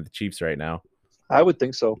better than the Chiefs right now. I would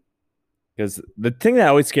think so. Because the thing that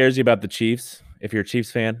always scares you about the Chiefs, if you're a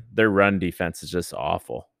Chiefs fan, their run defense is just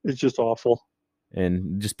awful. It's just awful.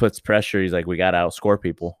 And just puts pressure. He's like, we got to outscore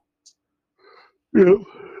people. Yeah.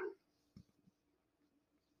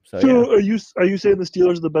 So are you saying the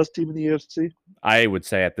Steelers are the best team in the AFC? I would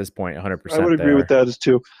say at this point, 100%. I would agree with that as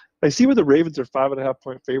too. I see where the Ravens are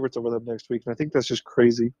 5.5-point favorites over them next week, and I think that's just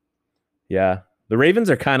crazy. Yeah, the Ravens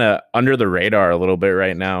are kind of under the radar a little bit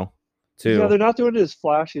right now, too. Yeah, they're not doing it as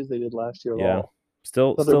flashy as they did last year at all.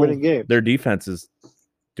 Still, they're winning games. Their defense is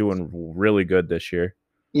doing really good this year.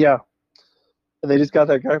 Yeah, and they just got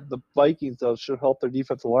that guy from the Vikings that should help their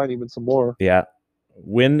defensive line even some more. Yeah.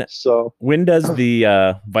 When does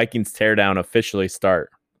the Vikings teardown officially start?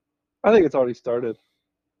 I think it's already started.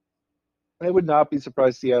 I would not be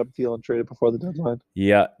surprised to see Adam Thielen traded before the deadline.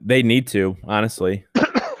 Yeah, they need to, honestly.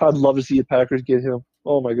 I'd love to see the Packers get him.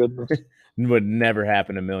 Oh, my goodness. Would never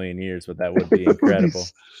happen in a million years, but that would be incredible.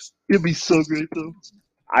 It'd be so great, though.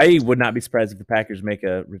 I would not be surprised if the Packers make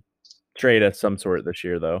a trade of some sort this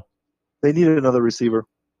year, though. They need another receiver.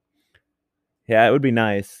 Yeah, it would be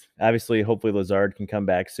nice. Obviously, hopefully Lazard can come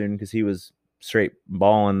back soon because he was straight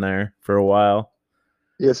balling there for a while.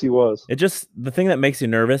 Yes, he was. The thing that makes you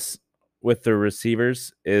nervous with the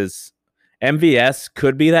receivers is MVS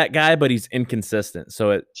could be that guy, but he's inconsistent.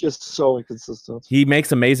 So just so inconsistent. He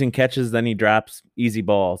makes amazing catches, then he drops easy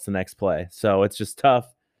balls the next play. So it's just tough.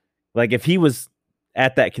 Like if he was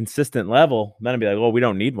at that consistent level, then I'd be like, well, we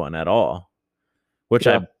don't need one at all. Which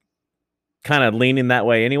I'm kind of leaning that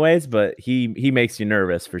way anyways, but he makes you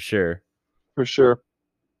nervous for sure. For sure.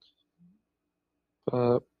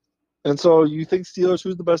 And so you think Steelers,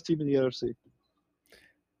 who's the best team in the NFC?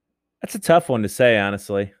 That's a tough one to say,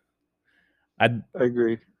 honestly. I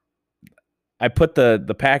agree. I put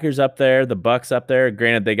the Packers up there, the Bucks up there.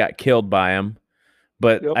 Granted, they got killed by them,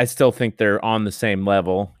 but I still think they're on the same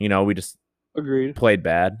level. You know, we just played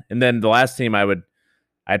bad. And then the last team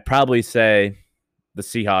I'd probably say the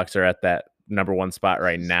Seahawks are at that number one spot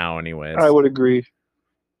right now anyways. I would agree.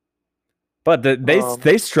 But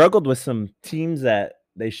they struggled with some teams that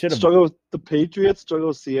they should have struggled with the Patriots, struggled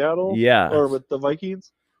with Seattle, or with the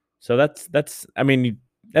Vikings. So that's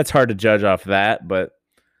hard to judge off that, but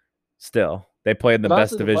still, they played the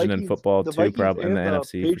best division in football too, probably in the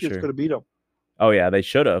NFC Patriots for sure. Could have beat them. Oh yeah, they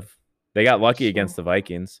should have. They got lucky against the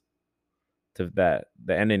Vikings. The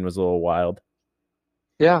ending was a little wild.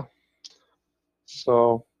 Yeah.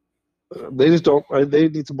 So they just don't. They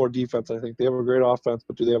need some more defense. I think they have a great offense,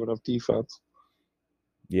 but do they have enough defense?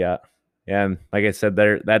 Yeah, and like I said,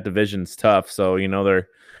 that division's tough. So they're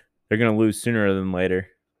going to lose sooner than later.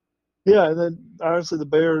 Yeah, and then honestly, the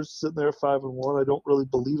Bears sitting there 5-1. I don't really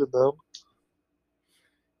believe in them.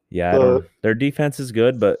 Yeah, their defense is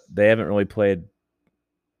good, but they haven't really played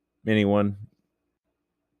anyone.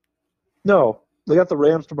 No, they got the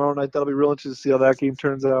Rams tomorrow night. That'll be real interesting to see how that game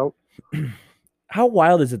turns out. How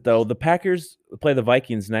wild is it though? The Packers play the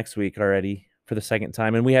Vikings next week already for the second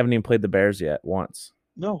time, and we haven't even played the Bears yet once.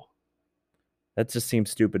 No, that just seems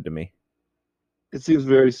stupid to me. It seems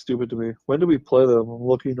very stupid to me. When do we play them? I'm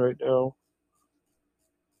looking right now.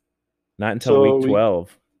 Not until week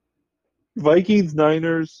 12. Vikings,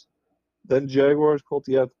 Niners, then Jaguars, Colts.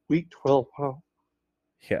 Yeah, week 12. Wow.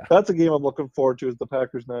 Yeah. That's a game I'm looking forward to is the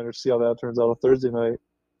Packers-Niners. See how that turns out on Thursday night.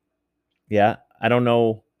 Yeah, I don't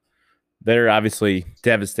know. They're obviously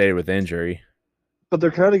devastated with injury. But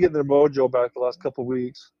they're kind of getting their mojo back the last couple of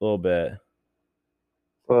weeks. A little bit.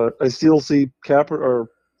 But I still see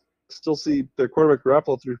still see their quarterback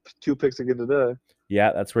Garoppolo threw 2 picks again today.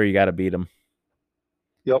 Yeah, that's where you got to beat him.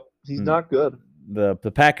 Yep, he's not good. The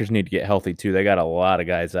Packers need to get healthy too. They got a lot of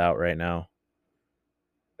guys out right now.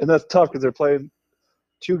 And that's tough because they're playing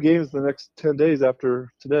 2 games the next 10 days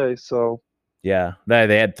after today. So yeah,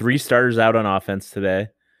 they had 3 starters out on offense today,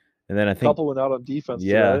 and then I think a couple went out on defense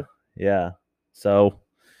today. Yeah. So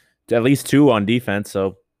at least 2 on defense.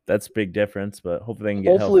 So that's a big difference. But hopefully they can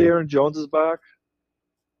get healthy. Aaron Jones is back.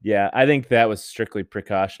 Yeah, I think that was strictly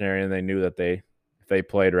precautionary, and they knew that if they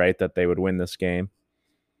played right, that they would win this game.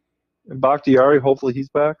 And Bakhtiari, hopefully he's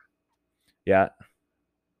back. Yeah,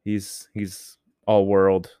 he's all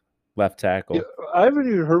world left tackle. Yeah, I haven't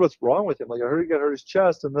even heard what's wrong with him. Like I heard he got hurt his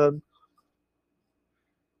chest, and then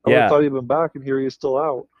I thought he'd been back, and here he is still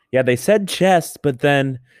out. Yeah, they said chest, but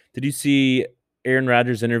then did you see Aaron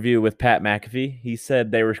Rodgers' interview with Pat McAfee? He said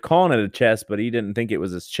they were calling it a chest, but he didn't think it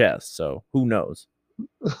was his chest. So who knows?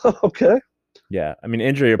 Okay. Yeah, I mean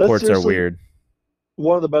injury reports are weird.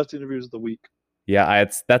 One of the best interviews of the week. Yeah,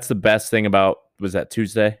 that's the best thing about was that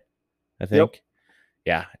Tuesday, I think. Yep.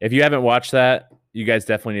 Yeah, if you haven't watched that, you guys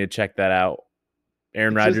definitely need to check that out.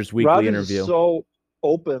 Aaron Rodgers' weekly interview. Is so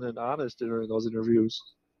open and honest during those interviews.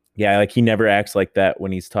 Yeah, like he never acts like that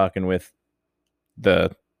when he's talking with the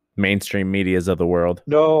mainstream medias of the world.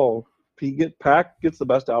 No, Pac gets the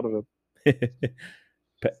best out of him.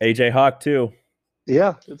 AJ Hawk too.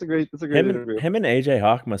 Yeah, it's a great interview. Him and AJ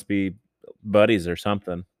Hawk must be buddies or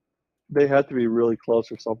something. They had to be really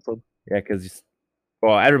close or something. Yeah, because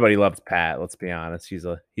everybody loves Pat. Let's be honest. He's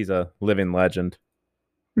a living legend.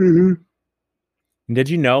 Mm-hmm. Did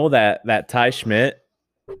you know that Ty Schmidt,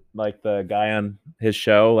 like the guy on his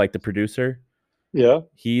show, like the producer, Yeah,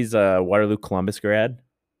 he's a Waterloo Columbus grad?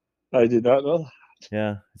 I did not know that.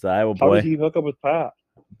 Yeah, he's an Iowa How boy. did he hook up with Pat?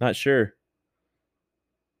 Not sure.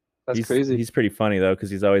 That's crazy. He's pretty funny though, because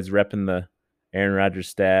he's always repping the Aaron Rodgers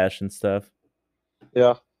stash and stuff.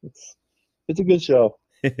 Yeah, it's a good show.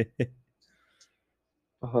 Yeah.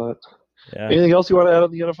 Anything else you want to add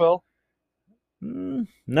on the NFL?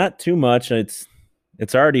 Not too much. It's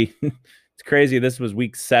already it's crazy. This was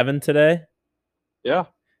week 7 today. Yeah.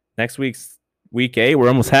 Next week's week 8. We're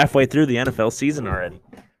almost halfway through the NFL season already.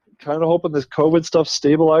 Kind of hoping this COVID stuff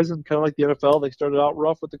stabilizing, kind of like the NFL. They started out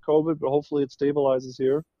rough with the COVID, but hopefully it stabilizes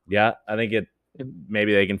here. Yeah, I think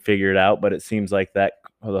maybe they can figure it out, but it seems like the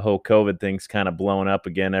whole COVID thing's kind of blowing up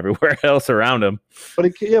again everywhere else around them. But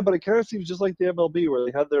it kind of seems just like the MLB, where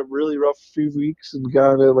they had their really rough few weeks and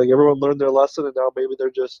kind of like everyone learned their lesson, and now maybe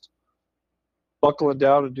they're just buckling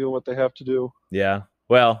down and doing what they have to do. Yeah,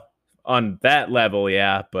 well, on that level,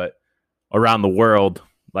 yeah, but around the world,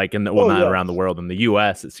 like around the world, in the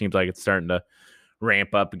U.S., it seems like it's starting to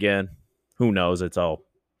ramp up again. Who knows? It's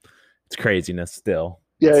craziness still.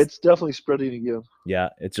 Yeah, it's definitely spreading again. Yeah,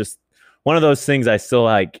 it's just one of those things I still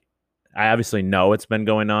like. I obviously know it's been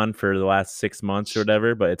going on for the last 6 months or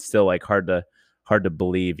whatever, but it's still like hard to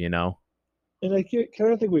believe, you know? And I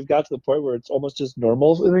kind of think we've got to the point where it's almost just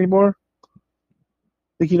normal anymore.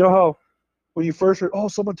 Like, you know how when you first heard, oh,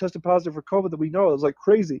 someone tested positive for COVID, that we know, it was like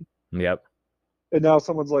crazy. Yep. And now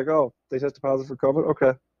someone's like, oh, they tested positive for COVID?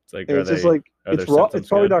 Okay. It's like, just like, it's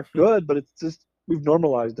probably not good, but it's just, we've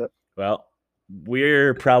normalized it. Well,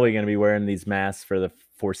 we're probably going to be wearing these masks for the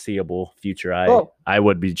foreseeable future. I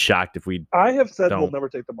would be shocked if I have said we'll never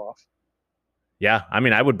take them off. Yeah, I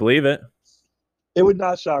mean, I would believe it. It would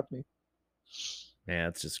not shock me. Yeah,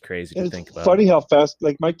 it's just crazy to think about. It's funny how fast,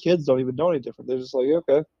 like, my kids don't even know any different. They're just like,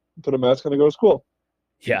 okay, put a mask on and go to school.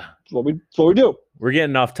 Yeah. That's what we do. We're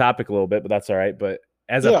getting off topic a little bit, but that's all right. But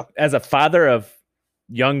as a father of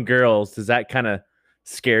young girls, does that kind of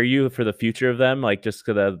scare you for the future of them? Like, just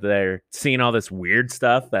because they're seeing all this weird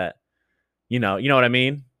stuff that, you know what I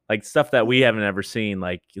mean? Like stuff that we haven't ever seen.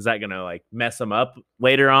 Like, is that going to like mess them up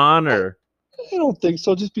later on, or? I don't think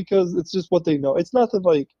so. Just because it's just what they know. It's nothing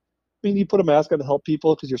like, I mean, you put a mask on to help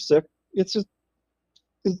people because you're sick. It's just,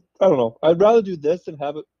 I don't know. I'd rather do this than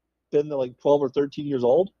have it been like 12 or 13 years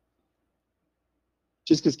old.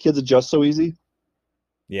 Just because kids adjust so easy.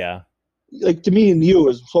 Yeah. Like, to me and you, it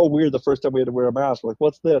was so weird the first time we had to wear a mask. We're like,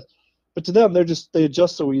 what's this? But to them, they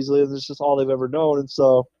adjust so easily, and it's just all they've ever known. And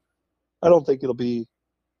so I don't think it'll be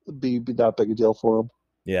that big a deal for them.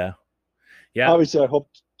 Yeah. Yeah. Obviously, I hope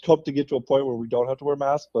to get to a point where we don't have to wear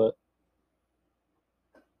masks, but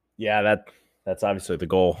yeah, that's obviously the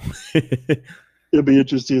goal. It'll be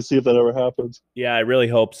interesting to see if that ever happens. Yeah, I really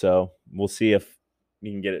hope so. We'll see if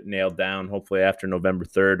you can get it nailed down, hopefully after November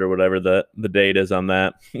 3rd or whatever the date is on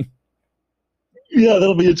that. Yeah,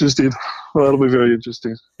 that'll be interesting. Well, that'll be very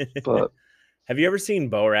interesting. But have you ever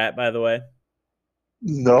seen Borat, by the way?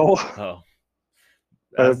 No. Oh.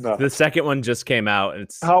 I have not. The second one just came out. And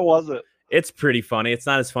how was it? It's pretty funny. It's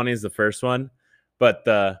not as funny as the first one, but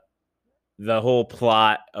the whole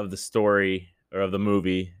plot of the story or of the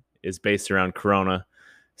movie is based around Corona.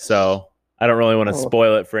 So I don't really want to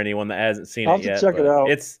spoil it for anyone that hasn't seen it yet. I'll have to check it out.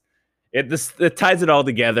 It ties it all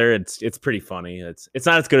together. It's pretty funny. It's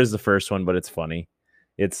not as good as the first one, but it's funny.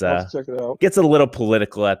 It's I'll check it out. Gets a little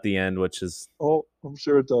political at the end, which is I'm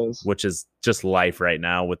sure it does. Which is just life right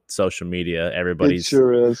now with social media. It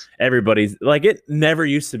sure is. Everybody's like, it never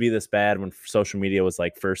used to be this bad when social media was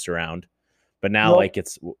like first around, but now like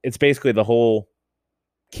it's basically the whole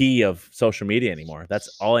key of social media anymore.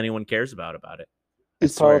 That's all anyone cares about it.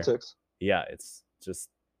 It's politics. Yeah, it's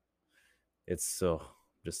so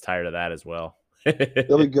just tired of that as well.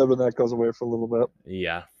 It'll be good when that goes away for a little bit.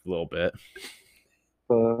 Yeah, a little bit.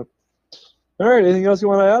 All right, anything else you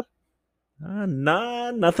want to add?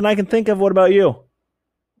 Nothing I can think of. What about you?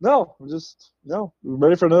 No, we're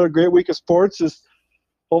ready for another great week of sports. Just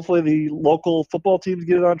hopefully the local football teams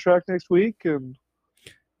get it on track next week, and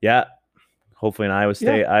yeah, hopefully an Iowa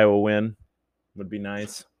State Iowa win would be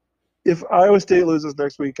nice. If Iowa State loses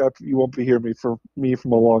next week, you won't be hearing from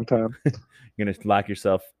a long time. You're gonna lock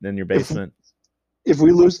yourself in your basement. If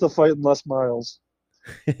we lose the fight in Les Miles,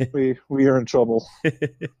 we are in trouble.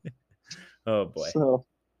 Oh boy. So,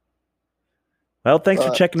 well, thanks for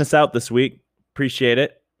checking us out this week. Appreciate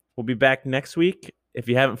it. We'll be back next week. If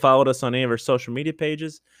you haven't followed us on any of our social media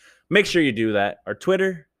pages, make sure you do that. Our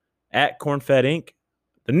Twitter at CornFed Inc.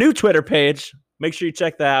 The new Twitter page. Make sure you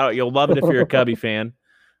check that out. You'll love it if you're a Cubby fan.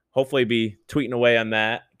 Hopefully, be tweeting away on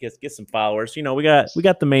that. Get some followers. You know, we got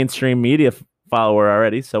the mainstream media follower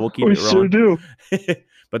already, so we'll keep it rolling. We sure do.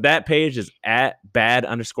 But that page is at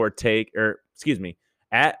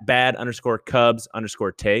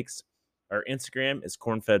 @bad_Cubs_takes. Our Instagram is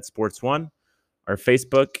CornFedSports1. Our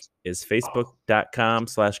Facebook is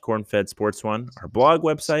facebook.com/CornFedSports1. Our blog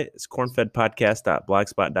website is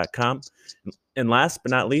cornfedpodcast.blogspot.com. And last but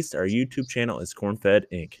not least, our YouTube channel is CornFed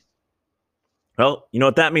Inc. Well, you know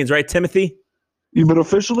what that means, right, Timothy? You've been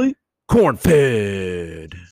officially corn-fed.